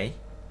to play.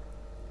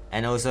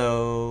 And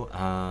also,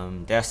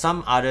 there are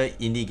some other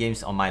indie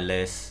games on my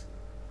list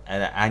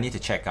that I need to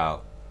check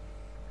out.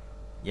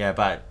 Yeah,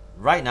 but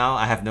right now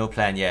I have no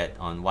plan yet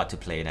on what to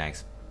play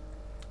next.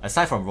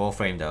 Aside from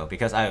Warframe though,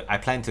 because I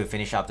plan to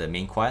finish up the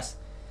main quest.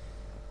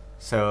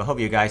 So hope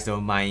you guys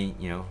don't mind,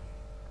 you know.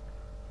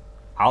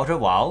 Outer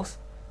Wilds?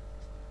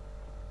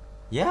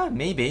 Yeah,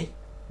 maybe.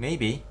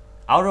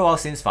 Outer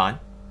Wilds seems fun.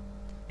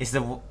 It's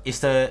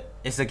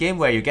the game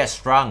where you get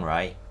strung,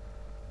 right?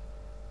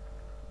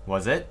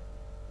 Was it?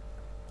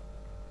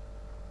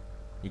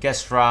 You get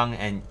strung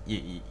and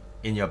you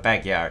in your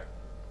backyard.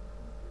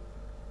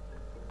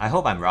 I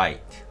hope I'm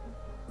right.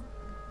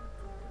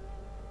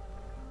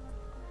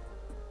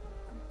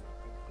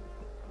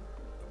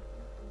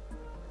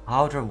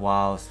 Outer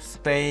Wilds,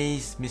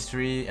 space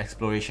mystery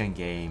exploration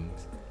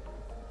games.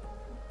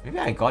 Maybe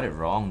I got it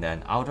wrong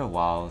then. Outer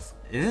Wilds.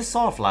 Is it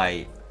sort of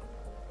like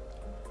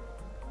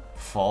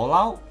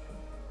Fallout?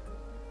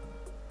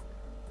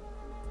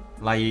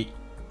 Like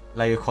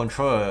you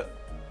control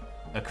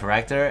a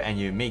character and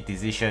you make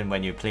decision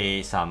when you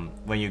play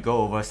when you go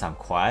over some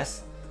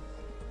quests,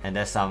 and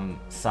there's some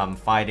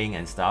fighting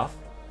and stuff.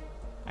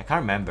 I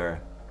can't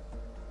remember.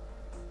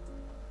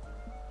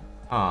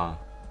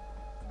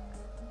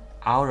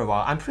 Outer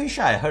Wilds. I'm pretty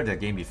sure I heard the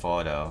game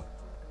before though.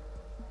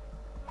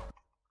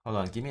 Hold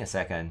on, give me a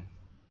second.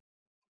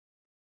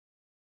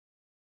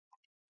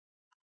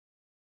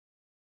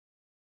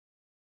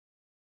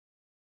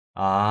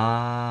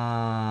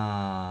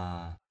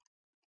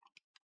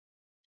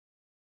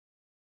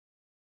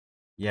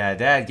 Yeah,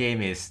 that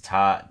game is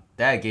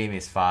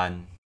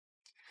fun.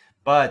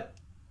 But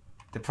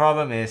the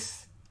problem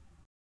is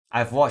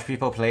I've watched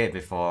people play it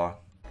before.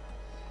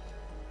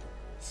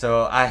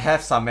 So I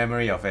have some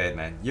memory of it,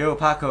 man. Yo,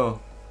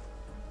 Paco.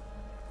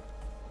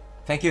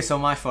 Thank you so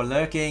much for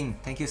lurking.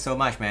 Thank you so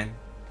much, man,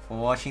 for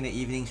watching the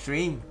evening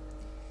stream.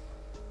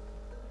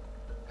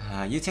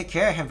 You take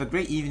care. Have a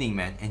great evening,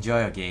 man. Enjoy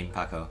your game,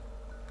 Paco.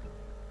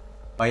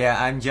 But yeah,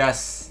 I'm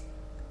just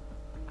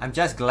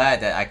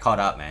glad that I caught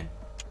up, man.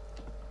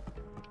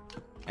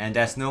 And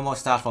there's no more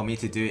stuff for me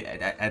to do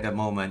at the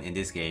moment in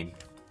this game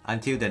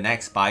until the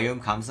next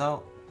biome comes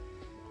out.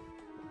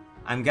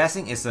 I'm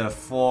guessing it's a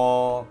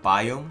 4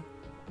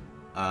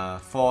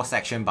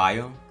 section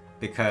biome,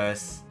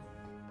 because,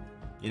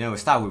 you know, we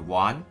start with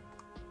 1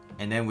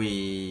 and then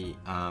we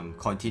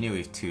continue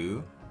with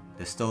 2,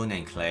 the stone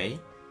and clay,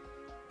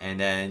 and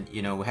then,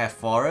 you know, we have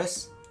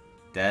forest,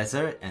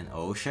 desert and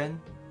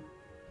ocean.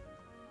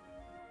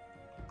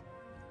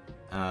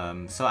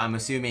 So I'm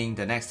assuming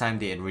the next time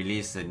they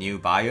release a new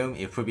biome,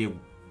 it could be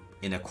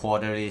in a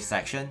quarterly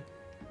section.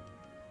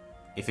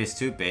 If it's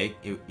too big,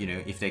 you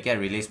know, if they get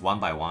released one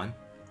by one.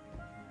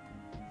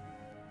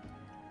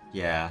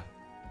 Yeah.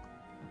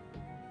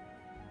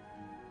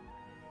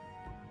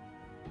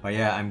 But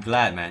yeah, I'm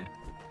glad, man.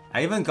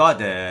 I even got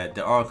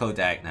the Oracle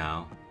deck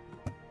now.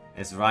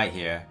 It's right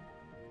here.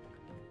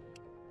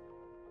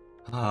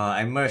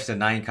 I merged the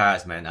 9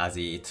 cards, man,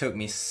 Azzy. It took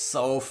me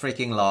so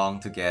freaking long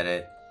to get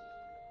it.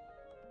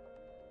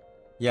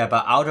 Yeah,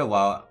 but Outer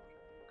Wild...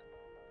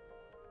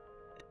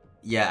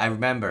 Yeah, I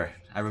remember.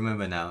 I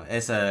remember now.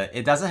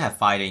 It doesn't have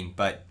fighting,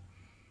 but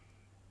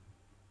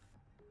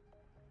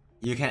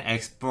you can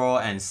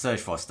explore and search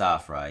for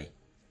stuff, right?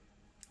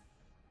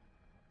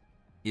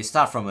 You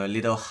start from a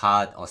little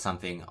hut or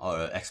something,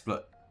 or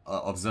explore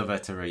or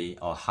observatory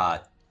or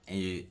hut, and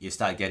you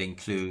start getting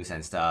clues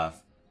and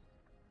stuff,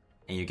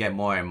 and you get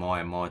more and more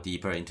and more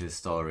deeper into the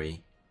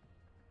story.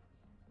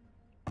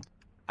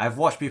 I've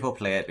watched people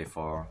play it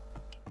before,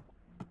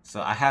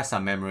 so I have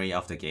some memory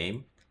of the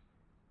game.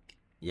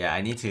 Yeah,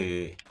 I need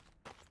to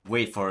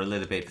wait for a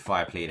little bit before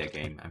I play the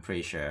game, I'm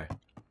pretty sure.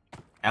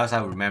 Else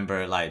I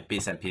remember like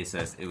bits and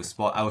pieces. I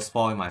was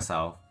spoiling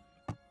myself.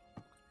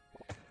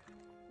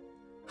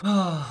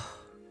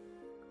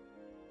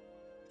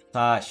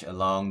 Such a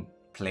long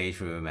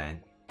playthrough,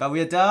 man. But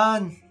we're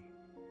done!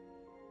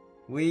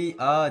 We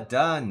are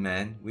done,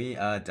 man. We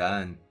are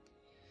done.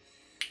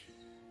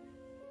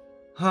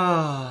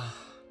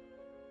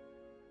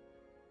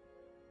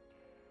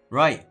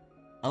 Right.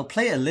 I'll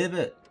play a little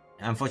bit.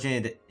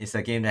 Unfortunately, it's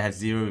a game that has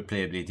zero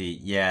replayability.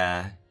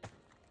 Yeah.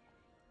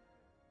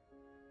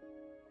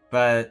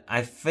 But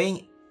I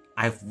think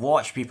I've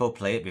watched people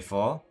play it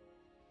before.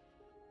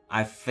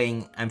 I'm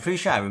pretty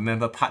sure I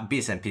remember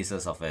bits and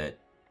pieces of it.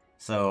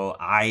 So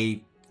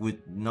I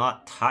would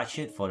not touch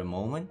it for the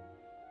moment.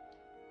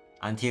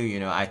 Until, you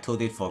know, I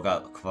totally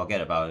forget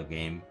about the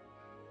game.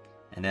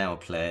 And then I'll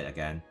play it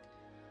again.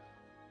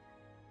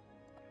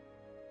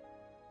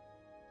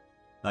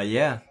 But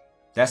yeah.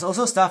 There's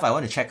also stuff I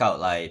want to check out,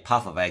 like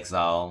Path of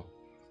Exile.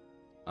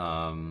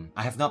 I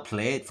have not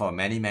played for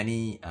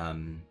many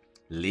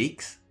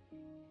leaks.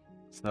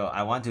 So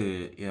I want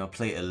to, you know,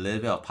 play a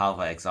little bit of Path of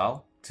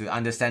Exile to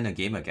understand the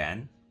game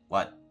again.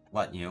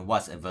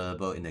 What's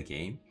available in the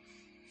game.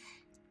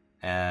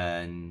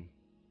 And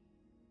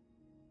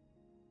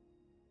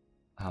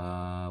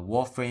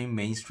Warframe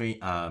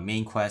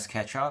main quest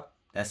catch up.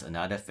 That's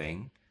another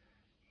thing.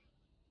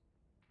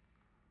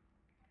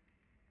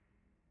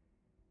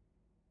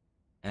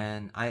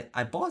 And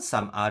I bought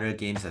some other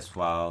games as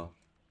well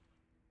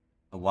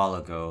a while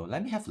ago.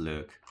 Let me have a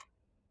look.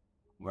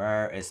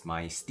 Where is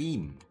my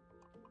Steam?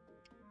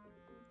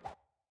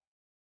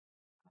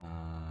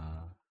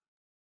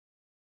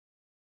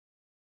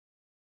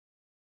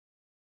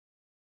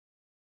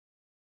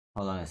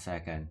 Hold on a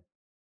second.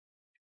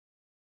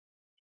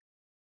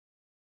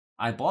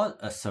 I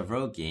bought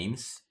several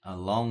games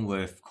along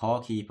with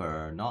Core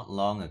Keeper not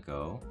long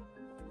ago.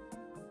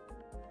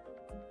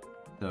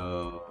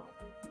 So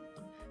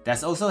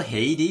there's also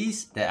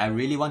Hades that I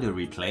really want to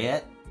replay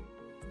it.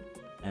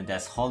 And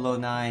there's Hollow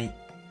Knight.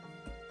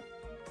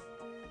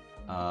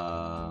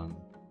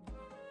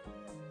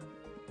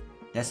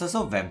 There's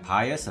also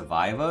Vampire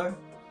Survivor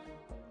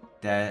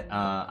that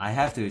I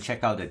have to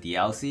check out the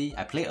DLC.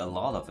 I played a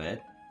lot of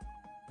it,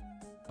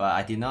 but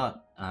I did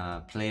not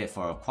play it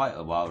for quite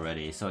a while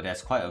already, so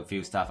there's quite a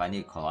few stuff I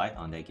need to collect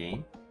on that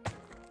game.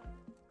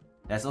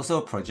 There's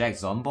also Project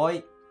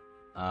Zomboid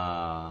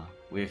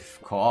with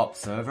co-op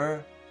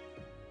server,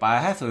 but I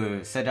have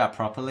to set it up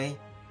properly.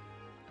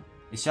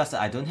 It's just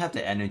that I don't have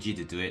the energy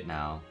to do it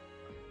now,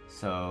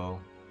 so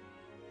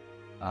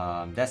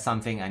that's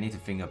something I need to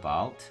think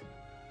about.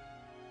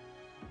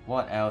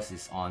 What else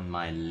is on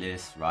my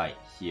list right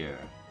here?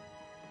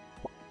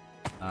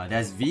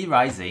 There's V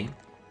Rising,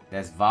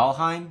 there's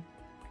Valheim.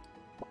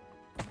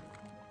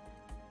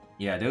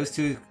 Yeah, those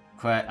two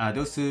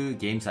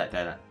games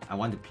that I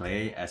want to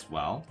play as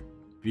well,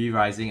 V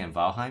Rising and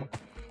Valheim,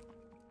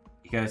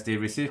 because they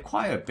received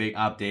quite a big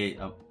update.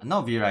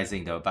 Not V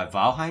Rising though, but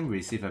Valheim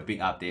received a big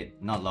update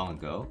not long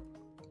ago.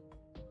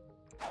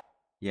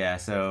 Yeah,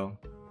 so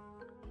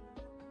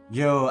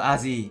yo,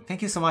 Azzy,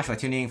 thank you so much for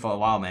tuning in for a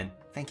while, man.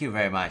 Thank you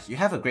very much. You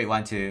have a great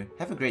one too.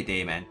 Have a great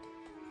day, man.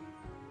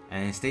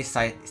 And stay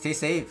safe,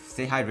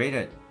 stay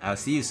hydrated. I'll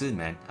see you soon,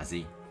 man,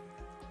 Azzy.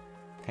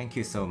 Thank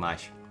you so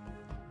much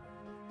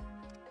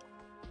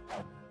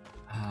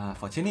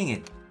for tuning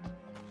in.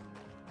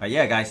 But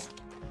yeah, guys,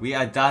 we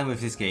are done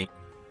with this game.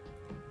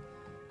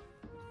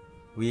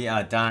 We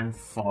are done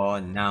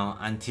for now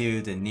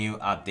until the new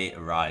update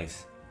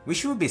arrives.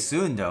 Which will be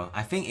soon though.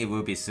 I think it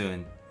will be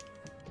soon.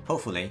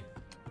 Hopefully.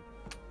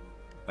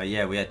 But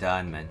yeah, we are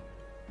done, man.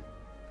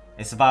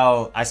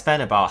 I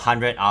spent about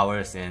 100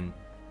 hours in.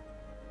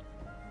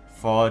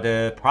 For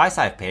the price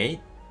I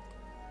paid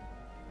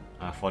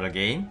for the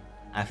game,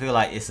 I feel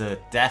like it's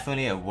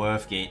definitely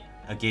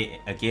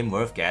a game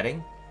worth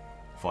getting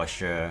for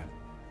sure.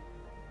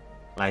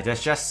 Like,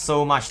 there's just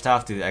so much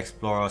stuff to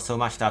explore, so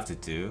much stuff to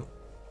do.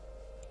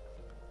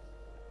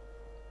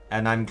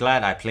 And I'm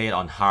glad I played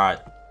on hard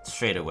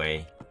straight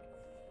away.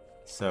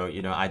 So,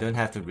 you know, I don't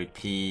have to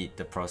repeat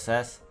the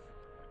process.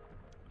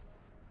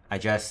 I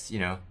just, you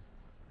know,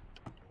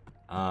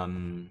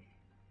 I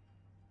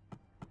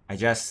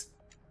just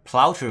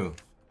plow through.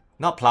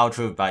 Not plow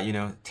through, but, you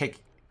know,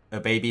 take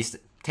baby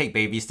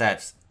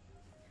steps,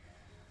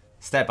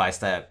 step by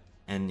step,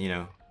 and, you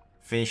know,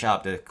 finish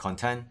up the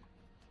content.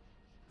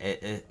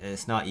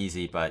 It's not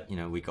easy, but, you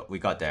know, we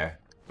got there.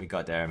 We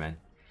got there, man.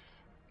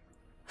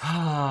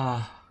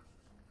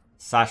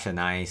 Such a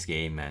nice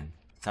game, man.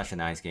 Such a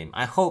nice game.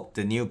 I hope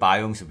the new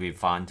biomes will be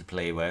fun to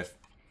play with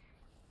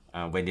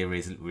when they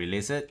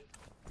release it.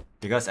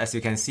 Because as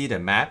you can see the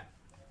map,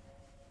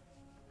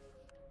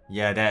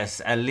 yeah,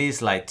 there's at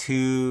least like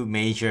 2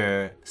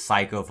 major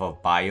cycles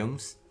of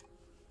biomes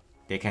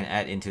they can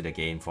add into the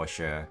game for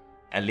sure.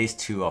 At least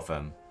 2 of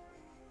them.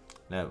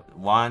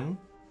 1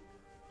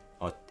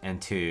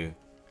 and 2.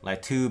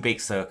 Like 2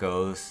 big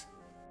circles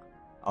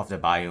of the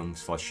biomes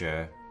for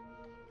sure.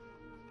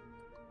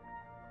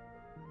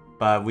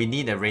 But we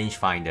need a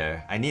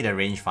rangefinder. I need a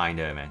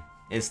rangefinder, man.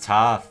 It's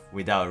tough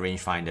without a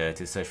rangefinder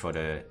to search for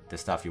the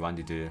stuff you want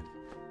to do.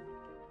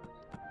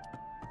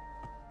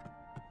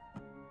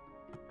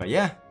 But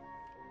yeah,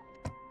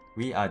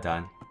 we are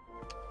done.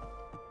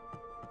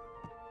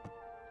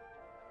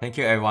 Thank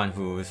you everyone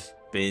who's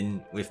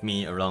been with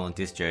me along on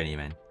this journey,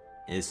 man.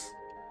 It's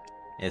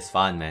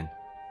fun, man.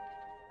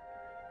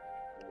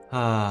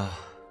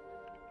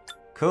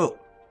 Cool.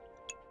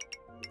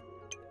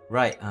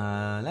 Right,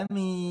 let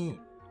me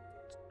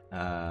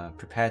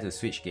prepare to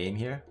switch game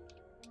here.